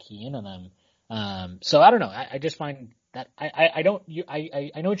are and you key in on them. So I don't know. I just find that I know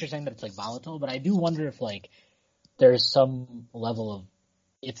what you're saying that it's like volatile, but I do wonder if like there's some level of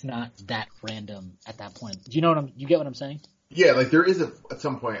it's not that random at that point. Do you know what you get what I'm saying? Yeah, like there is at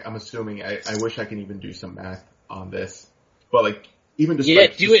some point, I'm assuming, I wish I can even do some math on this, but like even just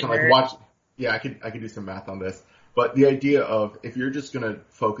like, do just it, kind of like watch, I could do some math on this, but the idea of if you're just going to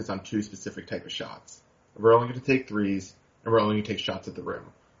focus on two specific type of shots, we're only going to take threes and we're only going to take shots at the rim.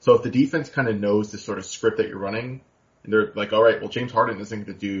 So if the defense kind of knows the sort of script that you're running and they're like, all right, well, James Harden isn't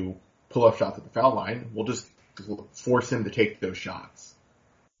going to do pull-up shots at the foul line. We'll just force him to take those shots.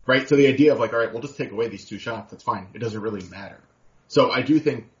 Right? So the idea of like, all right, we'll just take away these two shots. That's fine. It doesn't really matter. So I do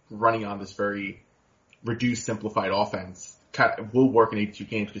think running on this very reduced, simplified offense will work in 82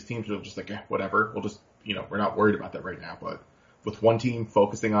 games because teams will just like, whatever. We'll just, we're not worried about that right now. But with one team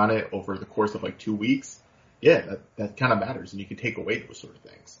focusing on it over the course of like 2 weeks, that kind of matters and you can take away those sort of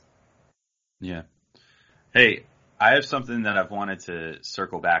things. Yeah. Hey, I have something that I've wanted to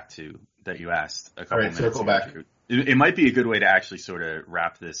circle back to that you asked a couple minutes ago. Circle back. It might be a good way to actually sort of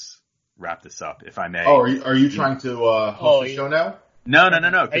wrap this up, if I may. Oh, are you trying to host the show now? No,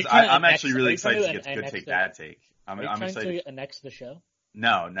 because I'm actually really excited to get the good take, bad take. I'm excited to annex the show?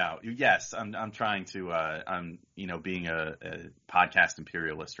 No. Yes, I'm trying to. I'm being a podcast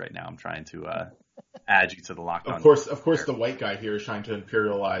imperialist right now. I'm trying to add you to the Locked On. Of course, the white guy here is trying to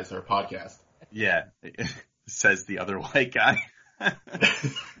imperialize our podcast. Yeah, says the other white guy.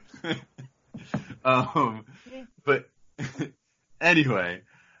 But anyway,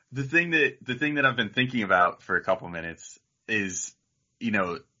 the thing that I've been thinking about for a couple minutes is,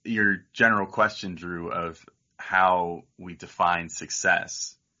 your general question, Drew, of how we define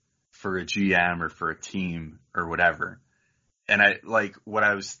success for a GM or for a team or whatever. And what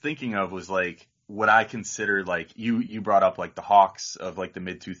I was thinking of was like, what I consider like, you brought up like the Hawks of like the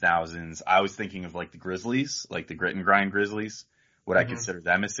mid 2000s. I was thinking of like the Grizzlies, like the grit and grind Grizzlies. Would I consider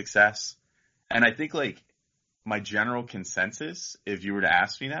them a success? And I think like my general consensus, if you were to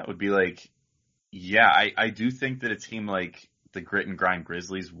ask me that, would be like, yeah, I do think that a team like the grit and grind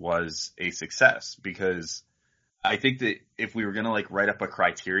Grizzlies was a success, because I think that if we were going to like write up a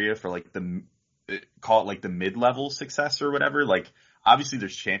criteria for like call it like the mid-level success or whatever, like obviously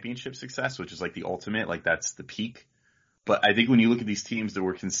there's championship success, which is like the ultimate, like that's the peak. But I think when you look at these teams that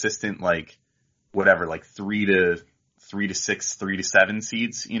were consistent, like whatever, like 3 to 6, 3 to 7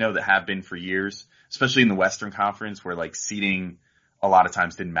 seeds, that have been for years, especially in the Western Conference where like seeding a lot of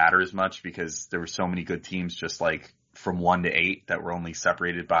times didn't matter as much because there were so many good teams just like from 1 to 8 that were only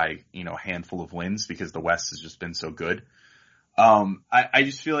separated by, a handful of wins because the West has just been so good. I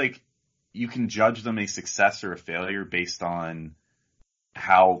just feel like you can judge them a success or a failure based on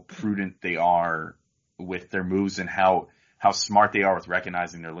how prudent they are with their moves and how smart they are with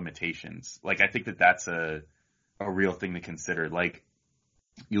recognizing their limitations. Like, I think that that's a real thing to consider. Like,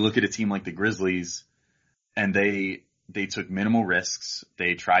 you look at a team like the Grizzlies and they took minimal risks.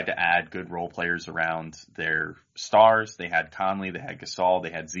 They tried to add good role players around their stars. They had Conley, they had Gasol, they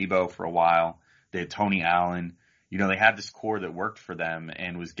had Zebo for a while. They had Tony Allen. They had this core that worked for them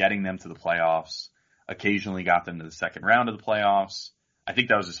and was getting them to the playoffs, occasionally got them to the second round of the playoffs. I think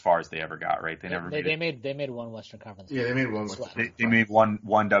that was as far as they ever got, right? They made one Western Conference. Yeah, they made one Western Conference. They made one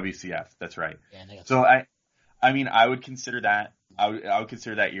WCF. That's right. Yeah, so I would consider that. I would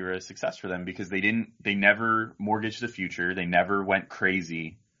consider that year a success for them because they never mortgaged the future. They never went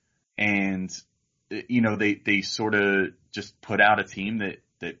crazy. And, they sort of just put out a team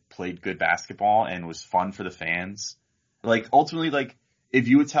that played good basketball and was fun for the fans. Like, ultimately, like, if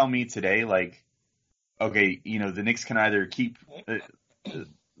you would tell me today, like, okay, the Knicks can either keep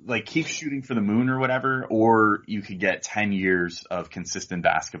shooting for the moon or whatever, or you could get 10 years of consistent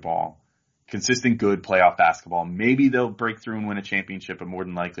basketball. Consistent, good playoff basketball. Maybe they'll break through and win a championship, but more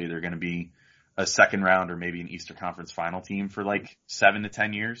than likely they're going to be a second round or maybe an Eastern Conference final team for like 7 to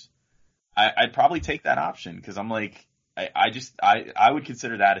 10 years. I'd probably take that option because I'm like, I would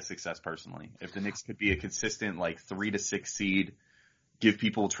consider that a success personally. If the Knicks could be a consistent like 3 to 6 seed, give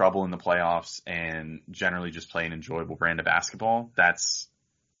people trouble in the playoffs and generally just play an enjoyable brand of basketball, that's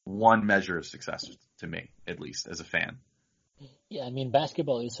one measure of success to me, at least as a fan. Yeah, I mean,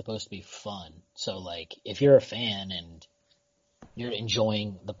 basketball is supposed to be fun. So, like, if you're a fan and you're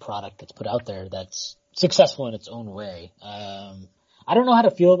enjoying the product that's put out there, that's successful in its own way. I don't know how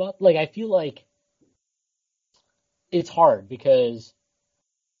to feel about, like, I feel like it's hard because,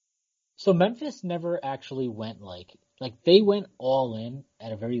 so Memphis never actually went like they went all in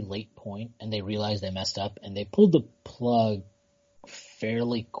at a very late point and they realized they messed up and they pulled the plug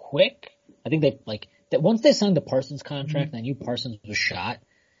fairly quick. I think that once they signed the Parsons contract, they knew Parsons was shot.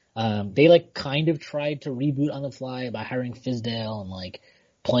 They like kind of tried to reboot on the fly by hiring Fizdale and like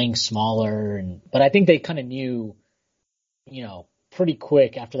playing smaller, but I think they kind of knew pretty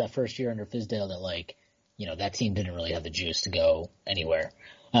quick after that first year under Fizdale that like, that team didn't really have the juice to go anywhere.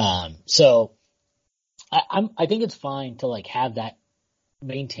 So I think it's fine to like have that,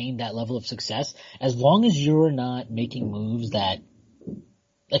 maintain that level of success as long as you're not making moves that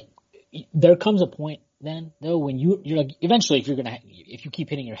like there comes a point then though when you're like eventually if you keep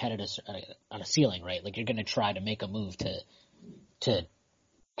hitting your head on a ceiling, right? Like you're going to try to make a move to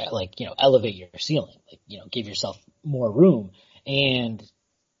like, elevate your ceiling, like, give yourself more room. And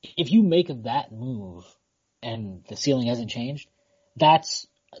if you make that move and the ceiling hasn't changed, that's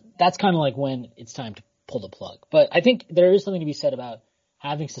kind of like when it's time to pull the plug. But I think there is something to be said about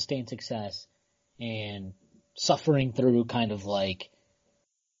having sustained success and suffering through kind of like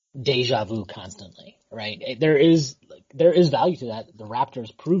deja vu constantly, right? There is value to that. The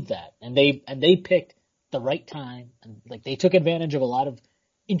Raptors proved that, and they picked the right time, and like they took advantage of a lot of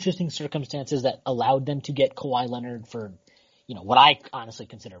interesting circumstances that allowed them to get Kawhi Leonard for, what I honestly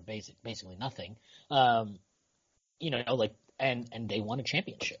consider basically nothing. Like, and they won a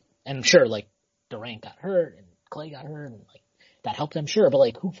championship. And sure, like Durant got hurt and Clay got hurt and like that helped them, sure, but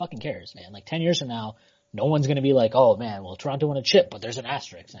like who fucking cares, man? Like 10 years from now, no one's going to be like, oh man, well Toronto won a chip, but there's an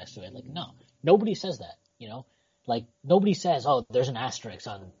asterisk next to it. Like no, nobody says that, Like nobody says, oh, there's an asterisk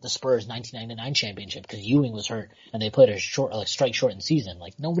on the Spurs 1999 championship because Ewing was hurt and they played a strike shortened season.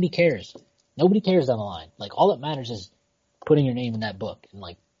 Like nobody cares. Nobody cares down the line. Like all that matters is putting your name in that book and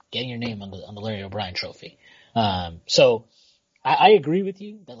like getting your name on the Larry O'Brien trophy. So I agree with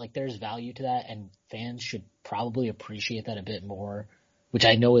you that like there's value to that and fans should probably appreciate that a bit more, which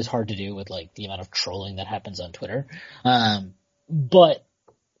I know is hard to do with like the amount of trolling that happens on Twitter. But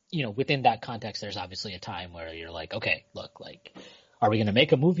within that context, there's obviously a time where you're like, okay, look, like, are we going to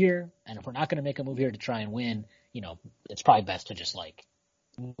make a move here? And if we're not going to make a move here to try and win, it's probably best to just like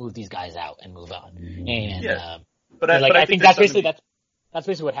move these guys out and move on. And, yeah. I think that's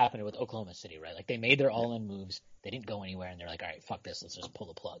basically what happened with Oklahoma City, right? Like they made their all-in moves. They didn't go anywhere and they're like, all right, fuck this. Let's just pull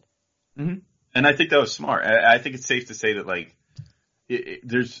the plug. Mm-hmm. And I think that was smart. I think it's safe to say that like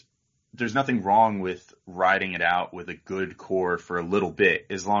there's nothing wrong with riding it out with a good core for a little bit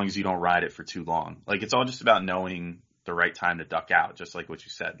as long as you don't ride it for too long. Like it's all just about knowing the right time to duck out, just like what you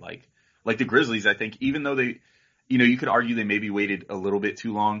said. Like the Grizzlies, I think even though they, you could argue they maybe waited a little bit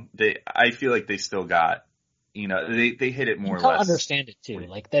too long, I feel like they still got, they hit it more or less. I understand it too.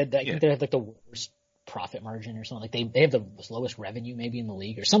 Like they have like the worst profit margin or something. Like they have the lowest revenue maybe in the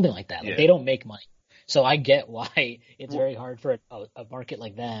league or something like that. Like they don't make money. So I get why it's very hard for a market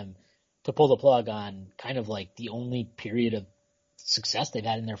like them to pull the plug on kind of like the only period of success they've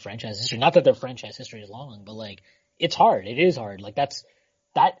had in their franchise history. Not that their franchise history is long, but like it's hard. It is hard. Like that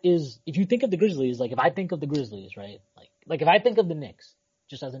is, if you think of the Grizzlies, like if I think of the Grizzlies, right? Like if I think of the Knicks,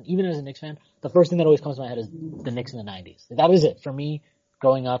 just even as a Knicks fan, the first thing that always comes to my head is the Knicks in the 90s. That was it for me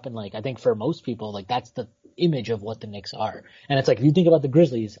growing up. And like, I think for most people, like that's the image of what the Knicks are. And it's like, if you think about the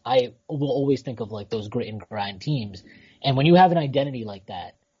Grizzlies, I will always think of like those grit and grind teams. And when you have an identity like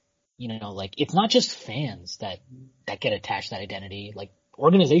that, like it's not just fans that get attached to that identity, like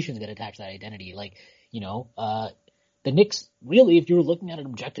organizations get attached to that identity. Like, the Knicks really, if you were looking at it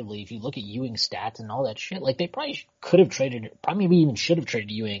objectively, if you look at Ewing's stats and all that shit, like they probably maybe even should have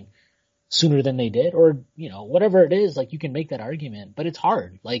traded Ewing sooner than they did, or, whatever it is, like you can make that argument, but it's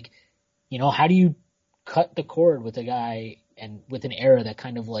hard. Like, how do you cut the cord with a guy and with an era that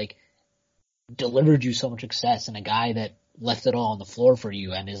kind of like delivered you so much success and a guy that left it all on the floor for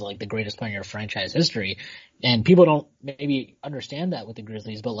you and is like the greatest player in your franchise history? And people don't maybe understand that with the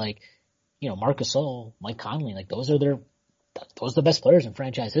Grizzlies, but like, Marc Gasol, Mike Conley, like those are the best players in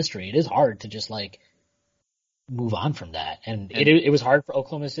franchise history. It is hard to just like move on from that. And it was hard for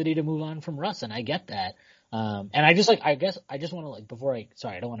Oklahoma City to move on from Russ, and I get that. And I just want to like,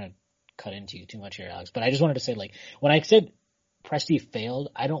 I don't want to cut into you too much here, Alex, but I just wanted to say, like, when I said Presti failed,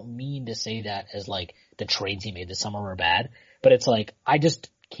 I don't mean to say that as like the trades he made this summer were bad, but it's like, I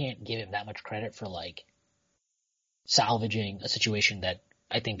just can't give him that much credit for like salvaging a situation that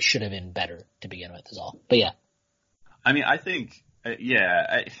I think should have been better to begin with is all. But yeah. I mean, I think,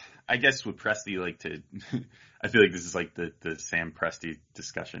 I guess with Presti, like I feel like this is like the Sam Presti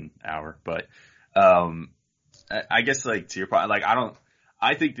discussion hour, but, I guess like to your point, like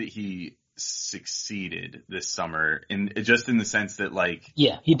I think that he succeeded this summer in the sense that like,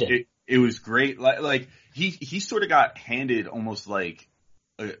 yeah, he did. It was great. Like he sort of got handed almost like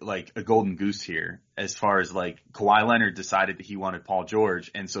a golden goose here as far as like Kawhi Leonard decided that he wanted Paul George.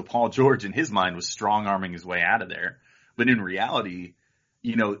 And so Paul George in his mind was strong arming his way out of there. But in reality,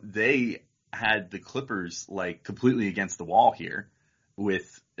 they had the Clippers like completely against the wall here.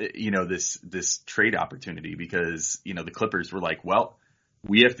 with, this trade opportunity because, the Clippers were like, well,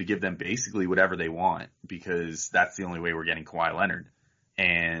 we have to give them basically whatever they want because that's the only way we're getting Kawhi Leonard.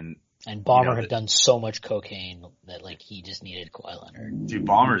 And Ballmer had done so much cocaine that like he just needed Kawhi Leonard. Dude,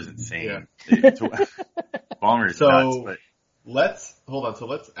 Ballmer's insane. Yeah. Ballmer's nuts. But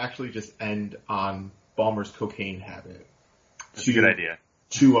let's actually just end on Ballmer's cocaine habit. That's a good idea.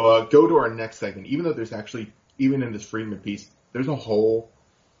 To go to our next segment, even though there's actually, even in this Friedman piece, there's a whole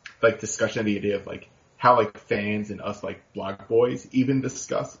like discussion of the idea of like how like fans and us like blog boys even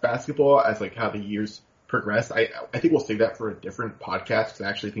discuss basketball as like how the years progress. I think we'll save that for a different podcast because I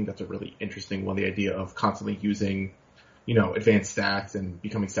actually think that's a really interesting one, the idea of constantly using, advanced stats and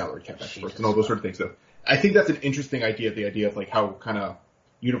becoming salary cap experts and all those sort of things. So I think that's an interesting idea, the idea of like how kind of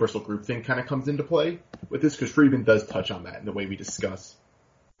universal groupthink kind of comes into play with this, because Friedman does touch on that in the way we discuss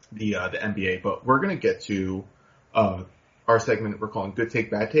the NBA. But we're going to get to our segment we're calling Good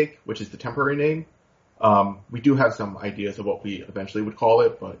Take, Bad Take, which is the temporary name. We do have some ideas of what we eventually would call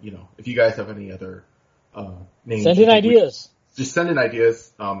it, but if you guys have any other names, send in ideas. Just send in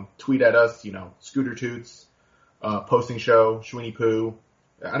ideas. Tweet at us, Scooter Toots, Posting Show, Schwinny Poo.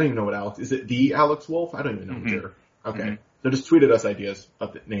 I don't even know what Alex is. It the Alex Wolf? I don't even know what you're. Okay, so just tweet at us ideas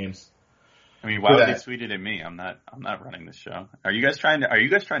of the names. I mean, why would they tweet it at me? I'm not running this show. Are you guys trying to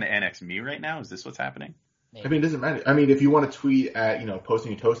annex me right now? Is this what's happening? Maybe. I mean, it doesn't matter. I mean, if you want to tweet at,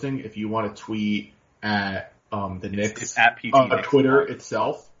 Posting and Toasting, if you want to tweet at, the Knicks, it's at PT Twitter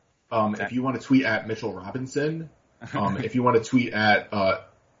itself, if you want to tweet at Mitchell Robinson, if you want to tweet at,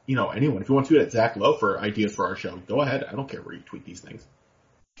 anyone, if you want to tweet at Zach Lowe for ideas for our show, go ahead. I don't care where you tweet these things.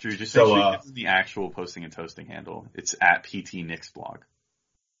 Drew, just make sure this is the actual Posting and Toasting handle. It's at PT Knicks blog,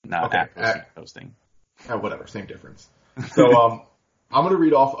 not at Posting and Toasting. Whatever, same difference. So, I'm going to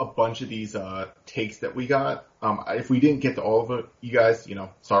read off a bunch of these takes that we got. If we didn't get to all of it, you guys,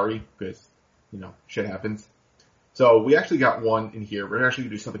 sorry, because, shit happens. So we actually got one in here. We're actually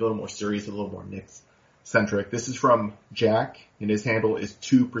going to do something a little more serious, a little more Knicks-centric. This is from Jack, and his handle is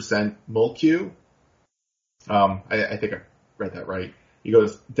 2% MulQ. I think I read that right. He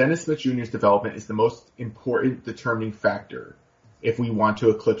goes, Dennis Smith Jr.'s development is the most important determining factor if we want to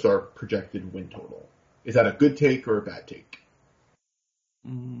eclipse our projected win total. Is that a good take or a bad take?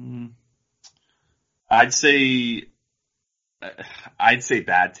 I'd say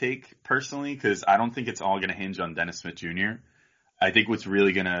bad take personally, because I don't think it's all going to hinge on Dennis Smith Jr. I think what's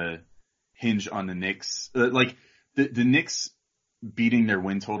really going to hinge on the Knicks, like the Knicks beating their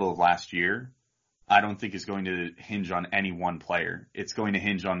win total of last year, I don't think is going to hinge on any one player. It's going to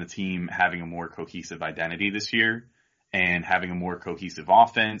hinge on the team having a more cohesive identity this year and having a more cohesive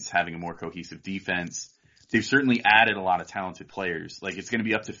offense, having a more cohesive defense. They've certainly added a lot of talented players. Like, it's going to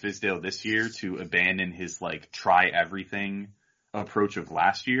be up to Fizdale this year to abandon his, try everything approach of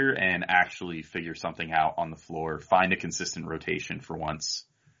last year and actually figure something out on the floor, find a consistent rotation for once.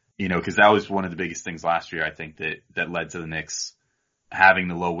 Because that was one of the biggest things last year, I think, that led to the Knicks having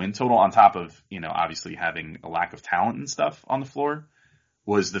the low win total on top of, obviously having a lack of talent and stuff on the floor,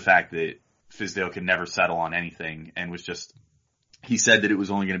 was the fact that Fizdale could never settle on anything and was just, he said that it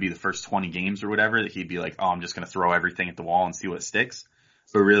was only going to be the first 20 games or whatever, that he'd be like, oh, I'm just going to throw everything at the wall and see what sticks.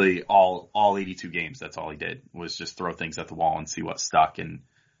 But really, all 82 games, that's all he did, was just throw things at the wall and see what stuck. And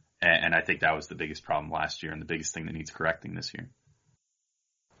I think that was the biggest problem last year and the biggest thing that needs correcting this year.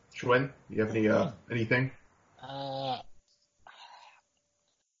 Schwinn, you have any anything?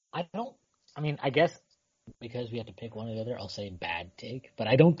 I guess because we have to pick one or the other, I'll say bad take, but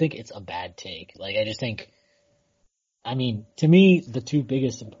I don't think it's a bad take. I just think, to me, the two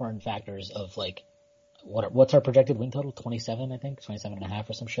biggest important factors of what's our projected win total? 27, I think, 27.5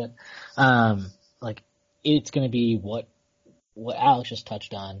 or some shit. It's going to be what Alex just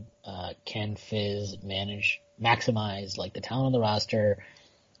touched on. Can Fizz maximize the talent on the roster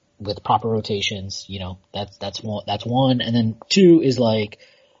with proper rotations? That's one. And then two is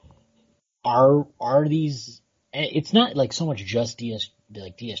are these, it's not so much just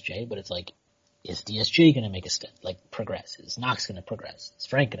DSJ, but it's is DSJ going to make a step, progress? Is Knox going to progress? Is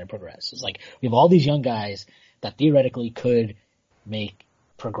Frank going to progress? It's we have all these young guys that theoretically could make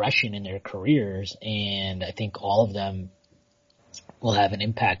progression in their careers, and I think all of them will have an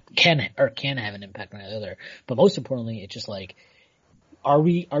impact, can have an impact on the other. But most importantly, it's just are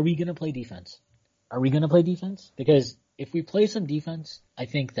we going to play defense? Are we going to play defense? Because if we play some defense, I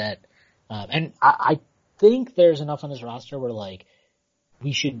think that, and I think there's enough on this roster where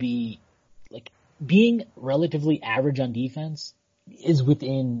we should be being relatively average on defense is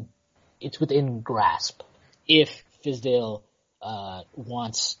within grasp if Fizdale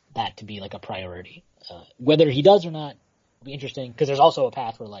wants that to be a priority. Whether he does or not, be interesting because there's also a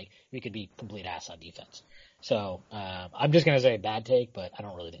path where like we could be complete ass on defense. So I'm just gonna say bad take, but I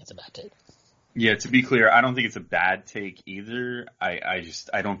don't really think it's a bad take. Yeah, to be clear, I don't think it's a bad take either. I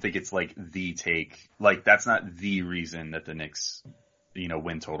don't think it's like the take. Like that's not the reason that the Knicks,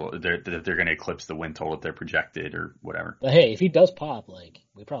 win total. They're going to eclipse the win total that they're projected or whatever. But hey, if he does pop, like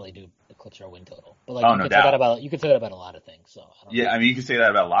we probably do eclipse our win total. But like no doubt. You could say that about a lot of things. So I mean, you can say that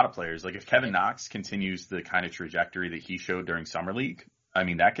about a lot of players. Like if Kevin Knox continues the kind of trajectory that he showed during summer league, I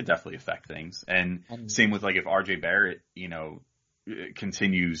mean that could definitely affect things. And same with like if RJ Barrett,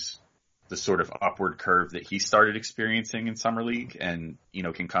 continues the sort of upward curve that he started experiencing in summer league and,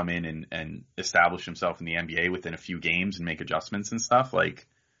 can come in and establish himself in the NBA within a few games and make adjustments and stuff like,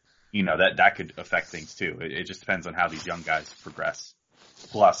 that could affect things too. It just depends on how these young guys progress.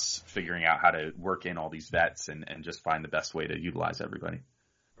 Plus figuring out how to work in all these vets and just find the best way to utilize everybody.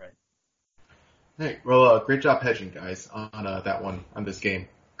 Right. Hey, well, great job hedging guys on that one, on this game.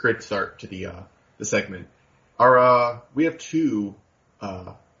 Great start to the segment. We have two,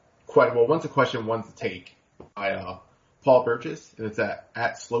 one's a question, one's a take by Paul Burgess, and it's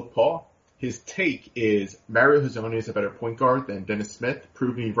at Slope Paul. His take is Mario Hezonja is a better point guard than Dennis Smith.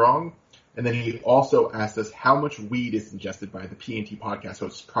 Prove me wrong. And then he also asked us how much weed is ingested by the PNT podcast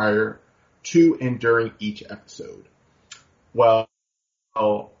hosts prior to and during each episode. Well,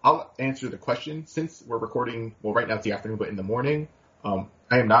 I'll answer the question. Since we're recording, well, right now it's the afternoon, but in the morning, I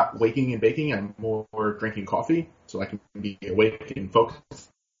am not waking and baking. I'm more drinking coffee, so I can be awake and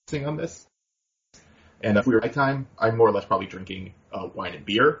focusing on this. And if we were nighttime, I'm more or less probably drinking wine and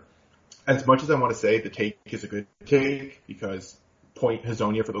beer. As much as I want to say the take is a good take, because point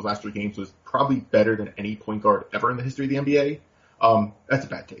Hezonja for those last 3 games was probably better than any point guard ever in the history of the NBA, that's a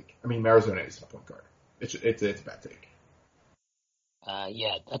bad take. I mean, Mario Hezonja is a point guard. It's a bad take.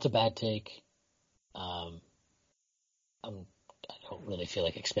 Yeah, that's a bad take. I don't really feel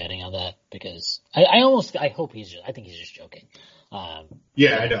like expanding on that because I think he's just joking.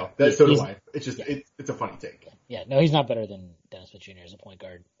 Yeah, I know. So do I. It's just, yeah. It's a funny take. Yeah, no, he's not better than Dennis Smith Jr. as a point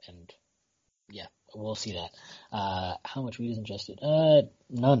guard, and yeah, we'll see that. How much weed is ingested?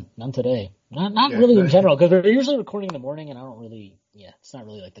 None today. Not really in general, because we're usually recording in the morning, and it's not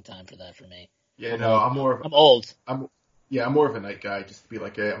really like the time for that for me. Yeah, I'm old. I'm more of a night guy, just to be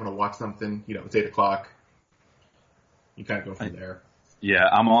like, hey, I'm gonna watch something, it's 8:00. You kind of go from there. Yeah,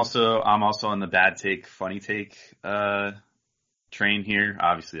 I'm also on the bad take, funny take, train here.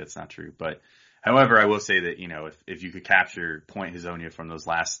 Obviously that's not true, but however, I will say that, if you could capture point Hezonja from those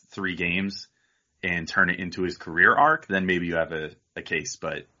last 3 games and turn it into his career arc, then maybe you have a case,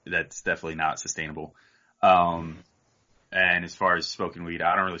 but that's definitely not sustainable. And as far as smoking weed,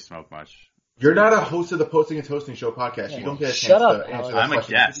 I don't really smoke much. You're not a host of the Posting and Toasting Show podcast. Yeah, you don't get a chance to answer that question. I'm a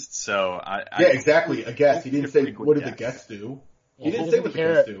guest, so yeah, exactly, a guest. He didn't say what did the guests do. Yeah, he didn't say what the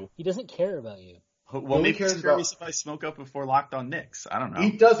guests do. He doesn't care about you. Well, maybe he's curious if I smoke up before Locked On Knicks. I don't know.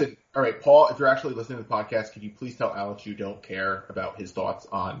 He doesn't. All right, Paul, if you're actually listening to the podcast, could you please tell Alex you don't care about his thoughts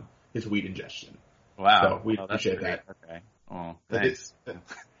on his weed ingestion? Wow. So we appreciate that. Okay. Oh, thanks.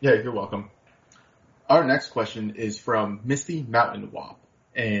 Yeah, you're welcome. Our next question is from Misty Mountain Wop.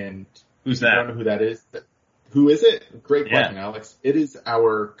 And who's that? I don't know who that is. Who is it? Great question, Alex. It is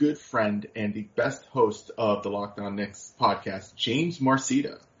our good friend and the best host of the Locked On Knicks podcast, James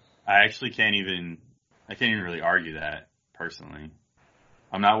Marcita. I actually can't even really argue that personally.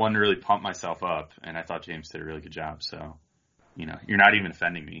 I'm not one to really pump myself up, and I thought James did a really good job. So, you're not even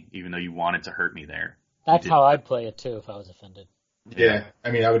offending me, even though you wanted to hurt me there. That's how I'd play it too if I was offended. Yeah,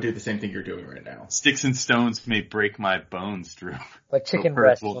 I mean, I would do the same thing you're doing right now. Sticks and stones may break my bones, Drew. Like chicken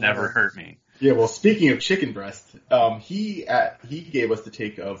breast will never hurt me. Yeah, well, speaking of chicken breast, he gave us the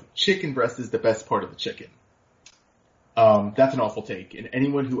take of chicken breast is the best part of the chicken. That's an awful take, and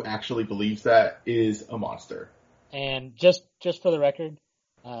anyone who actually believes that is a monster. And just for the record,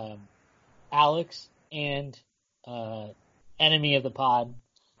 Alex and enemy of the pod,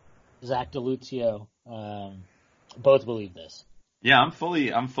 Zach DeLuzio, both believe this. Yeah, I'm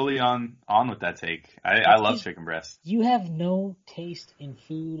fully on with that take. I love chicken breast. You have no taste in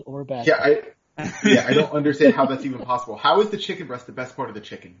food or basketball. Yeah, I don't understand how that's even possible. How is the chicken breast the best part of the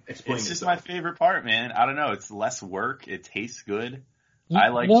chicken? Explain It's just yourself. my favorite part, man. I don't know. It's less work. It tastes good. I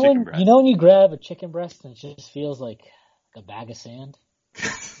like chicken breast. You know when you grab a chicken breast and it just feels like a bag of sand?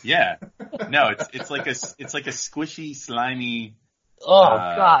 Yeah. No, it's like a squishy, slimy. Oh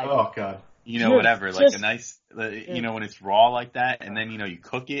God. Oh God. Whatever. Like a nice, when it's raw like that, and then you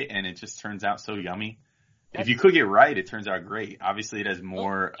cook it and it just turns out so yummy. If you cook it right, it turns out great. Obviously, it has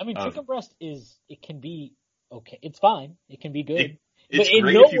more. Chicken breast it can be okay. It's fine. It can be good. It's in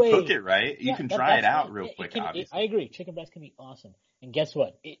great no if you way, cook it right. You can try it that's out fine. real Yeah, quick, I obviously. agree. Chicken breast can be awesome. And guess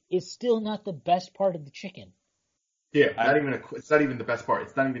what? It is still not the best part of the chicken. Yeah, it's not even the best part.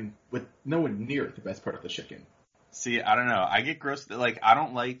 It's not even with nowhere near the best part of the chicken. See, I don't know. I get gross. Like, I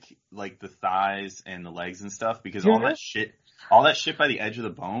don't like the thighs and the legs and stuff because You're all not? that shit by the edge of the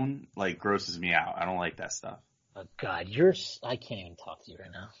bone, like, grosses me out. I don't like that stuff. Oh God, I can't even talk to you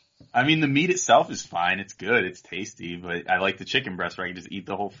right now. I mean, the meat itself is fine. It's good. It's tasty, but I like the chicken breast where I can just eat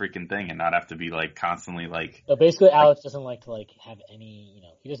the whole freaking thing and not have to be like constantly like. So basically, Alex doesn't like to have any,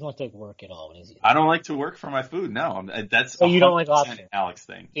 he doesn't like to work at all when he's eating. I don't like to work for my food. No, that's So you don't like 100% lobster? Alex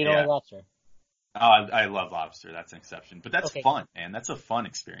thing. You don't Yeah. like lobster? Oh, I love lobster. That's an exception, but that's Okay. fun, man. That's a fun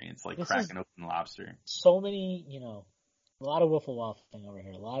experience, like This cracking open lobster. So many, a lot of wiffle waffling over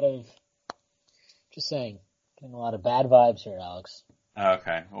here. A lot of, just saying, getting a lot of bad vibes here, Alex.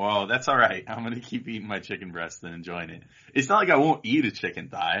 Okay, well, that's all right. I'm gonna keep eating my chicken breast and enjoying it. It's not like I won't eat a chicken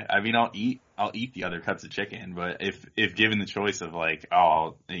thigh. I mean, I'll eat the other cuts of chicken, but if given the choice of like,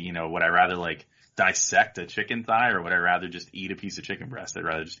 would I rather like dissect a chicken thigh or would I rather just eat a piece of chicken breast? I'd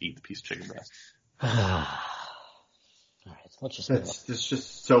rather just eat the piece of chicken breast. All right, let's just. That's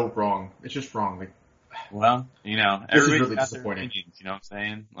just so wrong. It's just wrong. Like, well, this is everybody's really got their disappointing. opinions, you know what I'm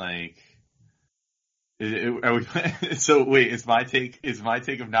saying? Like. So wait, is my take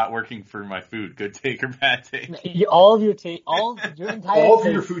of not working for my food good take or bad take? All of your entire all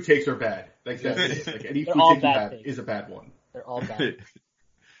of your food takes are bad. Like that's it. Like any They're food all take you bad have takes. is a bad one. They're all bad.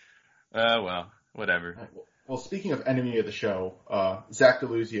 Well, whatever. Well, speaking of enemy of the show, Zach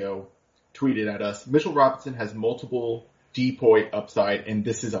DeLuzio tweeted at us, Mitchell Robinson has multiple D-point upside, and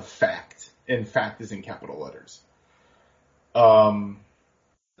this is a fact. And fact is in capital letters.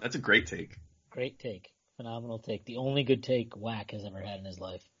 That's a great take. Great take. Phenomenal take. The only good take Whack has ever had in his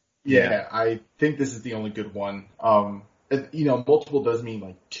life. Yeah, I think this is the only good one. Multiple does mean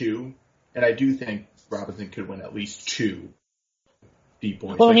like 2, and I do think Robinson could win at least 2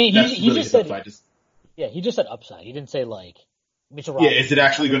 D-points. Well, I mean, that's he really just his said, upside. he just said upside. He didn't say like Mitchell Yeah, Robinson. is it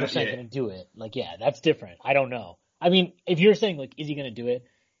actually going to do it? Like, yeah, that's different. I don't know. I mean, if you're saying like, is he going to do it?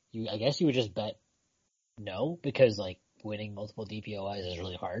 I guess you would just bet no, because like winning multiple DPOIs is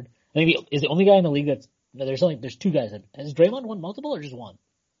really hard. I think is the only guy in the league there's 2 guys has Draymond won multiple or just one?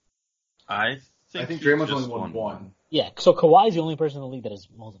 I think Draymond's only won 1. Yeah, so Kawhi's the only person in the league that has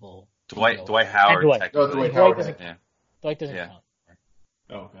multiple. Dwight Howard. Dwight technically. Howard. Dwight doesn't Yeah. count.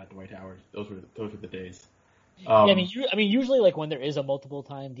 Oh god, Dwight Howard. Those were the days. Yeah, I mean, usually like when there is a multiple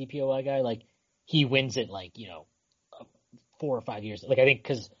time DPOI guy, like he wins it like 4 or 5 years. Like I think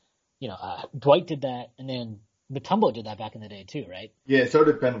because Dwight did that, and then Mutombo did that back in the day too, right? Yeah, so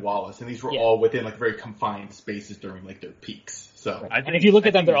did Ben Wallace, and these were all within like very confined spaces during like their peaks. So, Right. And if you look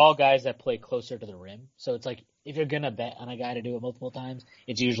at them, they're all guys that play closer to the rim. So it's like if you're gonna bet on a guy to do it multiple times,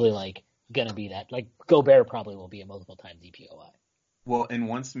 it's usually like gonna be that. Like Gobert probably will be a multiple time DPOI. Well, and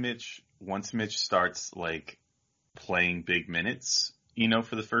once Mitch starts like playing big minutes,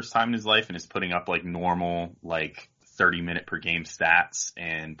 for the first time in his life and is putting up like normal like 30-minute per game stats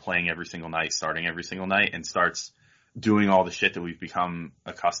and playing every single night, starting every single night, and starts doing all the shit that we've become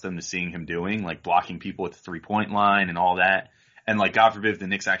accustomed to seeing him doing, like blocking people at the 3-point line and all that. And like, God forbid, if the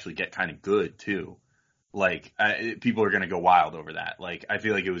Knicks actually get kind of good too. Like, people are going to go wild over that. Like, I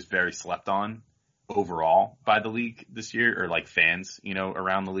feel like it was very slept on overall by the league this year, or like fans,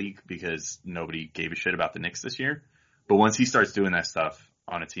 around the league, because nobody gave a shit about the Knicks this year. But once he starts doing that stuff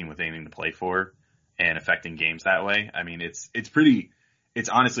on a team with anything to play for and affecting games that way, I mean, it's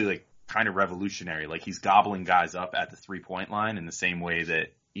honestly like kind of revolutionary. Like he's gobbling guys up at the 3-point line in the same way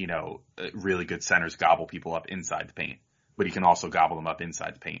that, really good centers gobble people up inside the paint, but he can also gobble them up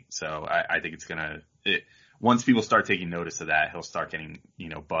inside the paint. So I think once people start taking notice of that, he'll start getting,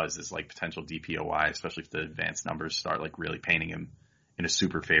 buzz as like potential DPOI, especially if the advanced numbers start like really painting him in a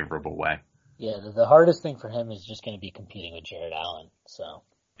super favorable way. Yeah, the hardest thing for him is just going to be competing with Jared Allen. So.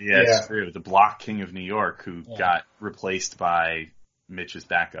 Yeah, it's true. The block king of New York who got replaced by Mitch's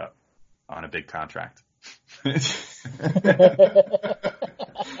backup on a big contract.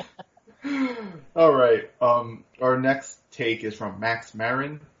 All right. Our next take is from Max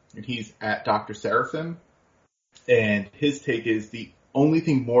Marin, and he's at Dr. Seraphim. And his take is the only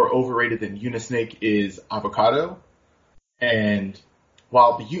thing more overrated than Unisnake is avocado. And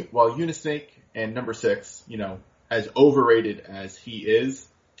while Unisnake and number 6, as overrated as he is,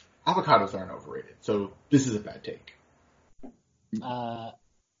 avocados aren't overrated. So this is a bad take.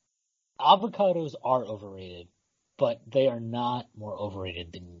 Avocados are overrated, but they are not more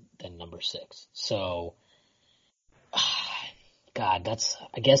overrated than number 6. So, God,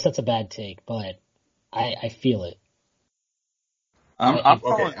 I guess that's a bad take, but I feel it.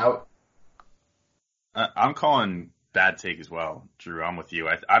 I'm calling bad take as well, Drew. I'm with you.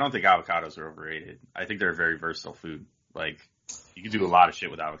 I don't think avocados are overrated. I think they're a very versatile food. Like, you can do a lot of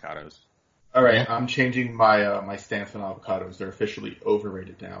shit with avocados. All right, I'm changing my my stance on avocados. They're officially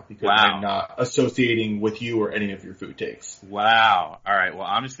overrated now because I'm not associating with you or any of your food takes. Wow. All right. Well,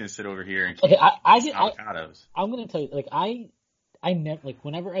 I'm just gonna sit over here and keep avocados. I'm gonna tell you, like, I never, like,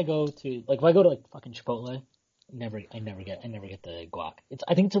 whenever I go to, like, if I go to, like, fucking Chipotle, I never get the guac.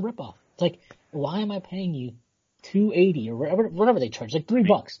 I think it's a ripoff. It's like, why am I paying you $2.80 or whatever they charge, like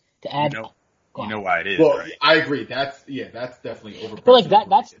 $3 to add? You know why it is, well, right? I agree. That's definitely overpriced. But like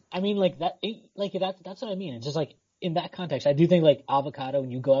that's what I mean. It's just like, in that context, I do think, like, avocado,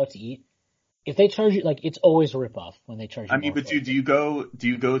 when you go out to eat, if they charge you, like, it's always a ripoff when they charge you. I mean, but dude, do you go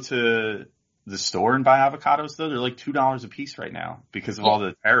to the store and buy avocados though? They're like $2 a piece right now because of all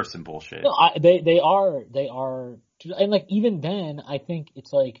the tariffs and bullshit. No, they are, and like, even then, I think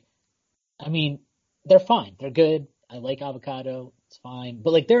it's like, I mean, they're fine. They're good. I like avocado. It's fine.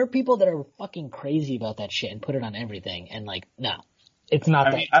 But, like, there are people that are fucking crazy about that shit and put it on everything. And, like, no, it's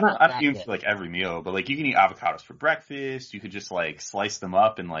not that. I don't eat for, like, every meal, but, like, you can eat avocados for breakfast. You could just, like, slice them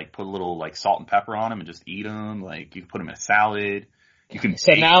up and, like, put a little, like, salt and pepper on them and just eat them. Like, you can put them in a salad. You can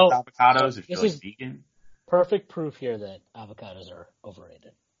bake avocados if you're, like, vegan. Perfect proof here that avocados are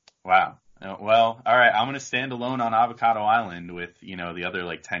overrated. Wow. Well, all right. I'm going to stand alone on Avocado Island with, you know, the other,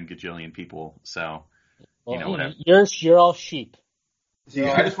 like, 10 gajillion people. So, well, you know, whatever. You're all sheep. See,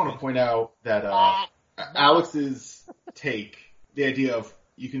 I just want to point out that Alex's take, the idea of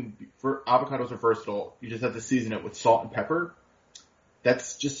for avocados are versatile, you just have to season it with salt and pepper.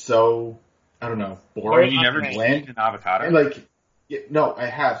 That's just so, I don't know, boring. You never eaten an avocado? And like, no, I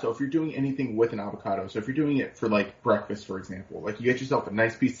have. So if you're doing anything with an avocado, so if you're doing it for, like, breakfast, for example, like, you get yourself a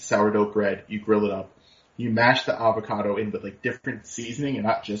nice piece of sourdough bread, you grill it up, you mash the avocado in with, like, different seasoning and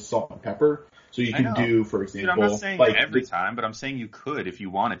not just salt and pepper. So you can do, for example, dude, I'm not saying like every time, but I'm saying you could if you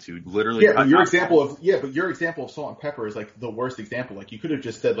wanted to. Literally, yeah. But your example of salt and pepper is, like, the worst example. Like, you could have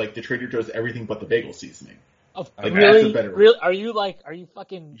just said, like, the Trader Joe's everything but the bagel seasoning. Like, really? Are you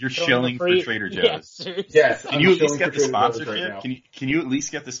fucking? You're shilling for Trader Joe's. Yes. Can you at least get the sponsorship? Can you at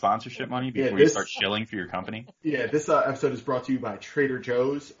least get the sponsorship money before you start shilling for your company? Yeah. This episode is brought to you by Trader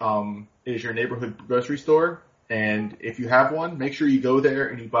Joe's. It is your neighborhood grocery store. And if you have one, make sure you go there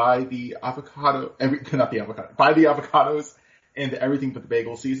and you buy the avocado, buy the avocados and the everything but the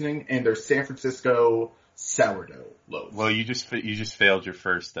bagel seasoning and their San Francisco sourdough loaf. Well, you just failed your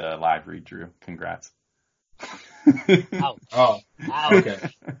first live read, Drew. Congrats. Ouch. Oh, Ouch. Okay.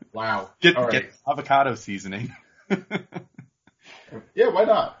 Wow. Get avocado seasoning. Yeah, why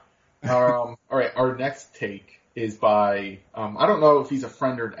not? All right, our next take is by, I don't know if he's a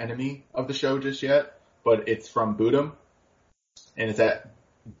friend or an enemy of the show just yet, but it's from Budum, and it's at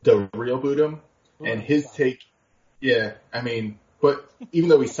The Real Budum, and his take, yeah, I mean, but even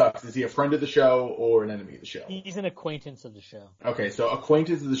though he sucks, is he a friend of the show or an enemy of the show? He's an acquaintance of the show. Okay, so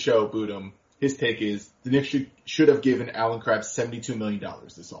acquaintance of the show, Budum, his take is, the Knicks should have given Alan Crabb $72 million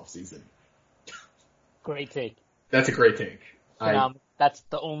this offseason. Great take. That's a great take. That's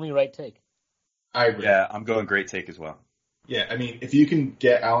the only right take. I agree. Yeah, I'm going great take as well. Yeah, I mean, if you can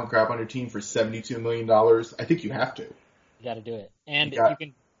get Alan Crabb on your team for $72 million, I think you have to. You got to do it. And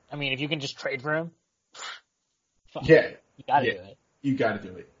if you can just trade for him, yeah, you got to do it. You got to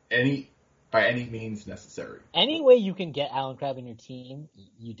do it. By any means necessary. Any way you can get Alan Crabb in your team,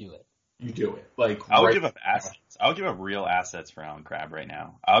 you do it. You do it. Like, I'll give up assets. I'll give up real assets for Alan Crabb right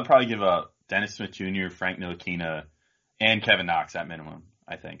now. I would probably give up Dennis Smith Jr., Frank Ntilikina, and Kevin Knox at minimum,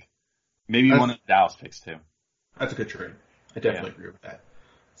 I think. Maybe one of the Dallas picks too. That's a good trade. I definitely agree with that.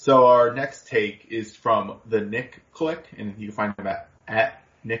 So our next take is from the Nick Click, and you can find him at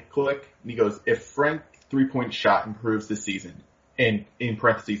Nick Click. And he goes, if Frank 3-point shot improves this season, and in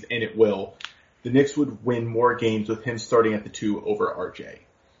parentheses, and it will, the Knicks would win more games with him starting at the 2 over RJ.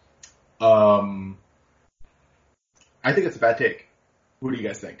 I think it's a bad take. What do you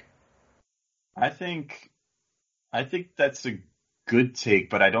guys think? I think that's a good take,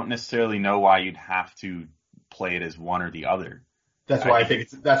 but I don't necessarily know why you'd have to play it as one or the other. That's why I think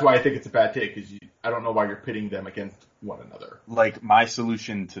it's a bad take, because I don't know why you're pitting them against one another. Like, my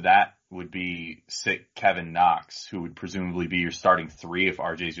solution to that would be sit Kevin Knox, who would presumably be your starting 3 if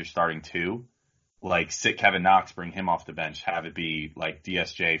RJ's your starting 2. Like, sit Kevin Knox, bring him off the bench, have it be like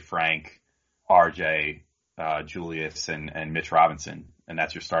DSJ, Frank, RJ, Julius, and Mitch Robinson, and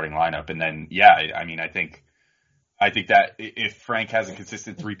that's your starting lineup. And then, yeah, I mean, I think that if Frank has a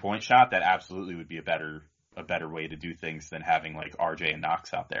consistent 3-point shot, that absolutely would be a better way to do things than having like RJ and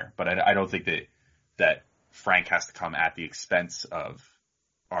Knox out there. But I don't think that Frank has to come at the expense of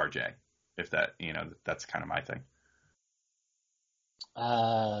RJ. If that, that's kind of my thing.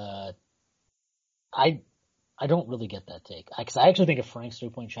 I don't really get that take. Because I actually think if Frank's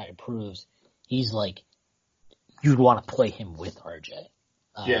 3-point shot improves, he's like, you'd want to play him with RJ.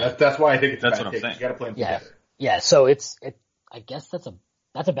 That's why I think it's a That's bad what I'm take. saying. You got to play them together. Yeah. So I guess that's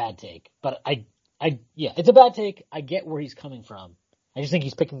a bad take, but it's a bad take. I get where he's coming from. I just think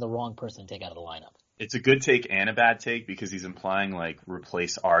he's picking the wrong person to take out of the lineup. It's a good take and a bad take because he's implying like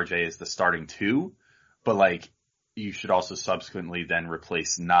replace RJ as the starting 2, but like you should also subsequently then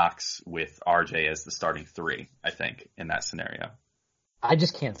replace Knox with RJ as the starting 3, I think, in that scenario. I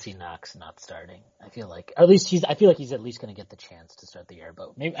just can't see Knox not starting. I feel like at least he's at least going to get the chance to start the year.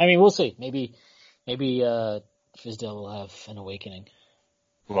 But maybe we'll see. Maybe Fizdale will have an awakening.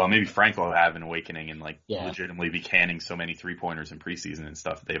 Well, maybe Frank will have an awakening and Yeah. legitimately be canning so many 3-pointers in preseason and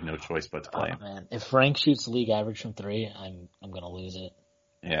stuff. They have no choice but to play him. Man, if Frank shoots league average from 3, I'm going to lose it.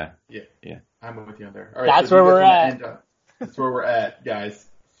 Yeah. I'm with you on there. All right, That's so where you guys we're wanna at. end, that's where we're at, guys.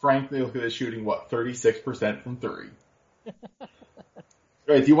 Frank Ntilikina is shooting 36% from 3.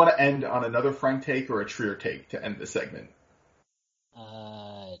 All right, do you want to end on another Frank take or a Trier take to end this segment?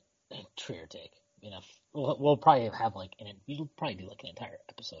 Trier take. We'll probably have we'll probably do an entire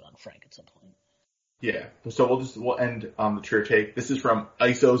episode on Frank at some point. Yeah, so we'll end on the Trier take. This is from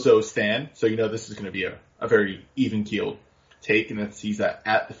Isozo Stan, so this is going to be a very even keeled take, and that's he's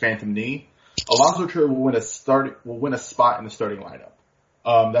at the Phantom Knee. Alonzo Trier will win a spot in the starting lineup.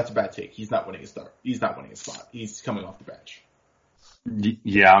 That's a bad take. He's not winning a start. He's not winning a spot. He's coming off the bench.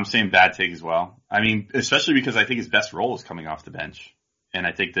 Yeah, I'm saying bad take as well. I mean, especially because I think his best role is coming off the bench. And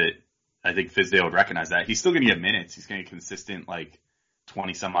I think Fizdale would recognize that. He's still going to get minutes. He's going to get consistent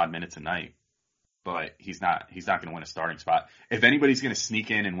 20 some odd minutes a night. But he's not going to win a starting spot. If anybody's going to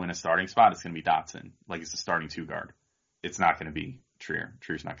sneak in and win a starting spot, it's going to be Dotson. It's the starting 2 guard. It's not going to be Trier.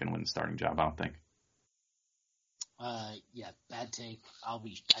 Trier's not going to win the starting job, I don't think. Yeah, bad take. I'd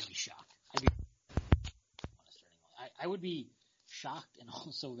be shocked. I would be shocked and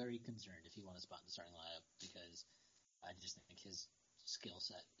also very concerned if he won a spot in the starting lineup because I just think his skill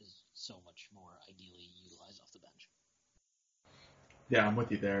set is so much more ideally utilized off the bench. Yeah, I'm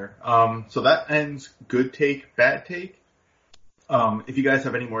with you there. So that ends good take, bad take. If you guys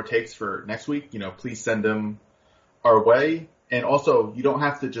have any more takes for next week, please send them our way. And also, you don't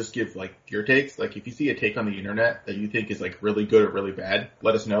have to just give your takes. If you see a take on the internet that you think is really good or really bad,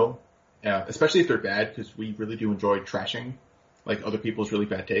 let us know. Especially if they're bad, because we really do enjoy trashing other people's really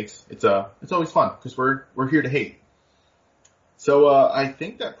bad takes. It's always fun because we're here to hate. So I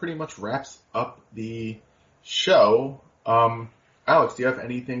think that pretty much wraps up the show. Alex, do you have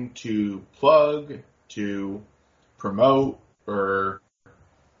anything to plug, to promote, or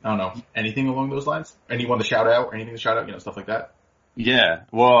I don't know, anything along those lines? Anyone to shout out, or anything to shout out, stuff like that? Yeah.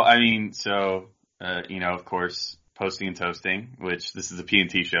 Well, I mean, so, of course, Posting and Toasting, which this is a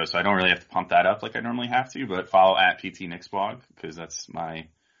P&T show, so I don't really have to pump that up like I normally have to, but follow at PT Knicks blog, because that's my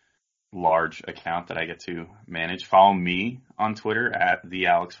large account that I get to manage. Follow me on Twitter at the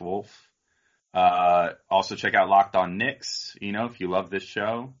Alex Wolf. Also check out Locked On Knicks. If you love this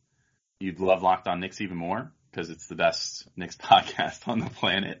show, you'd love Locked On Knicks even more because it's the best Knicks podcast on the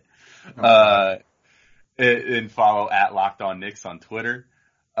planet. And follow at Locked On Knicks on Twitter.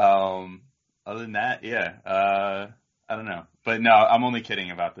 Other than that, I don't know, but no, I'm only kidding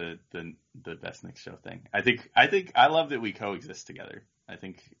about the best Knicks show thing. I think I love that we coexist together. I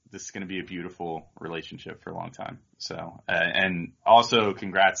think this is going to be a beautiful relationship for a long time. So, and also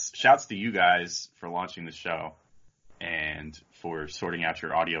shouts to you guys for launching the show and for sorting out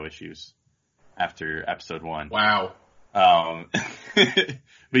your audio issues after episode 1. Wow. But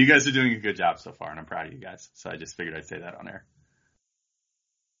you guys are doing a good job so far, and I'm proud of you guys. So I just figured I'd say that on air.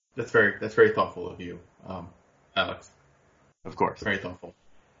 That's very thoughtful of you, Alex. Of course. Very thoughtful.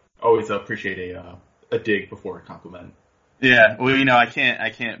 Always appreciate a dig before a compliment. Yeah, well, I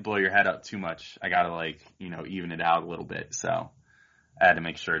can't blow your head up too much. I gotta even it out a little bit. So I had to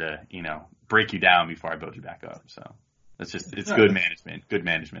make sure to, break you down before I build you back up. So it's good management. Good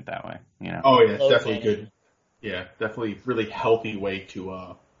management that way, Oh yeah, it's definitely good. Yeah, definitely really healthy way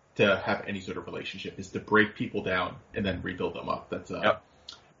to have any sort of relationship is to break people down and then rebuild them up. That's Yep.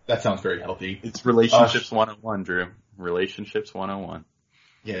 That sounds very healthy. It's relationships 101, Drew. Relationships 101.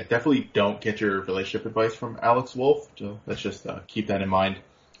 Yeah, definitely don't get your relationship advice from Alex Wolf. So let's just keep that in mind.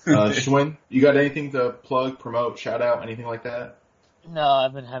 Schwinn, you got anything to plug, promote, shout out, anything like that? No,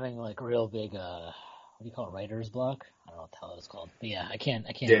 I've been having real big, what do you call it, writer's block? I don't know what the hell it's called. But yeah, I can't.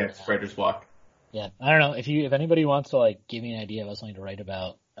 Yeah, it's writer's block. Yeah, I don't know. If anybody wants to give me an idea about something to write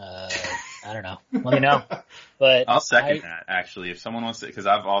about, I don't know. Let me know. But I'll second that, actually. If someone wants to, because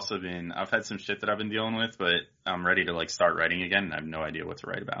I've had some shit that I've been dealing with, but I'm ready to, like, start writing again, and I have no idea what to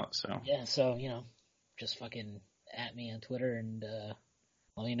write about, so. Yeah, so, just fucking at me on Twitter and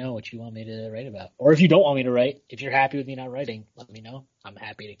let me know what you want me to write about. Or if you don't want me to write, if you're happy with me not writing, let me know. I'm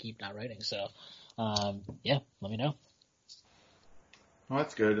happy to keep not writing, so, yeah, let me know. Well,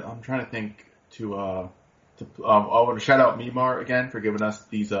 that's good. I'm trying to think I want to shout out Mimar again for giving us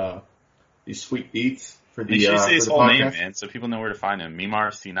these sweet beats for the Make sure you say his whole podcast. name, man, so people know where to find him.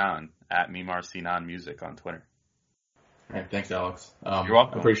 Mimar Sinan, at Mimar Sinan Music on Twitter. All right, thanks, Alex. You're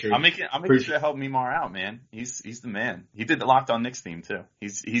welcome. I appreciate it. I'm making sure to help Mimar out, man. He's the man. He did the Locked On Knicks theme too.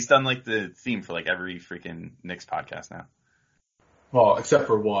 He's done like the theme for like every freaking Knicks podcast now. Well, except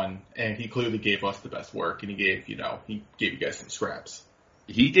for one, and he clearly gave us the best work, and he gave you guys some scraps.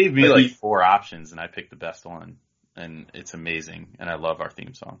 He gave me like 4 options, and I picked the best one, and it's amazing, and I love our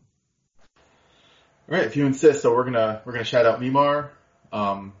theme song. All right, if you insist, so we're gonna shout out Mimar.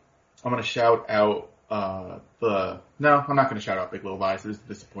 I'm gonna shout out No, I'm not gonna shout out Big Little Lies. It was a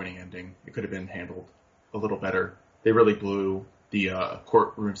disappointing ending. It could have been handled a little better. They really blew the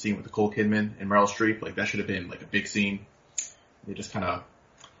courtroom scene with Nicole Kidman and Meryl Streep. Like that should have been like a big scene. They just kind of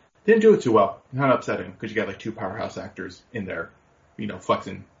didn't do it too well. Kind of upsetting because you got like 2 powerhouse actors in there,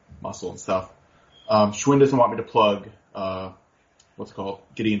 flexing muscle and stuff. Schwinn doesn't want me to plug what's it called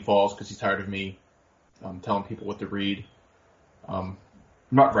Gideon Falls because he's tired of me telling people what to read. I'm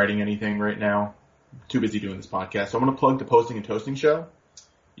not writing anything right now. I'm too busy doing this podcast. So I'm going to plug the Posting and Toasting Show.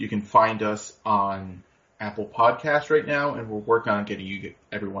 You can find us on Apple Podcasts right now, and we're working on getting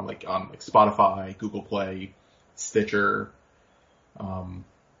everyone like on like Spotify, Google Play, Stitcher, NPR.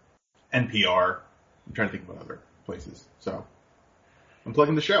 I'm trying to think about other places. So I'm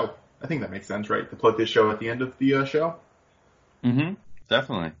plugging the show. I think that makes sense, right? To plug this show at the end of the show. Mm-hmm.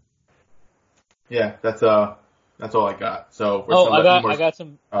 Definitely. Yeah, that's all I got. So I got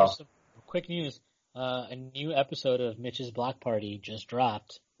some quick news. A new episode of Mitch's Block Party just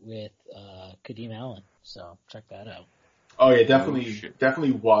dropped with Kadeem Allen. So check that out. Oh yeah,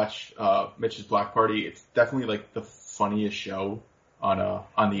 definitely watch Mitch's Block Party. It's definitely like the funniest show on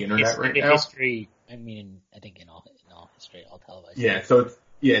the internet right now. History, I think in all history, all televised. Yeah, so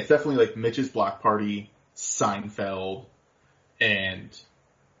it's definitely like Mitch's Block Party, Seinfeld, and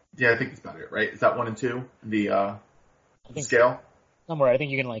yeah, I think that's about it, right? Is that 1 and 2 the scale? Somewhere, I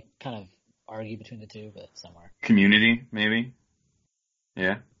think you can like kind of argue between the two, but somewhere. Community, maybe.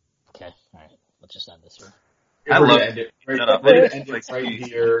 Yeah. Okay, all right. Let's just end this one. We're gonna end it right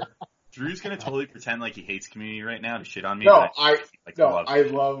here. Drew's gonna totally pretend like he hates Community right now to shit on me. I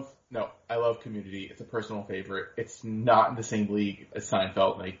love Community. It's a personal favorite. It's not in the same league as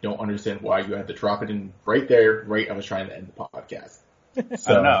Seinfeld, and I don't understand why you had to drop it in right there. Right, I was trying to end the podcast.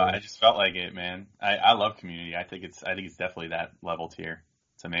 So, I don't know. I just felt like it, man. I love Community. I think it's definitely that level tier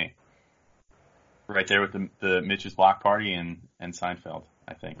to me. Right there with the Mitch's Block Party and Seinfeld,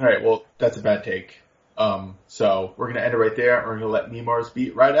 I think. All right, well, that's a bad take. So we're going to end it right there. We're going to let Mimar's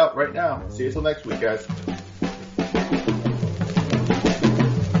beat right out right now. See you till next week, guys.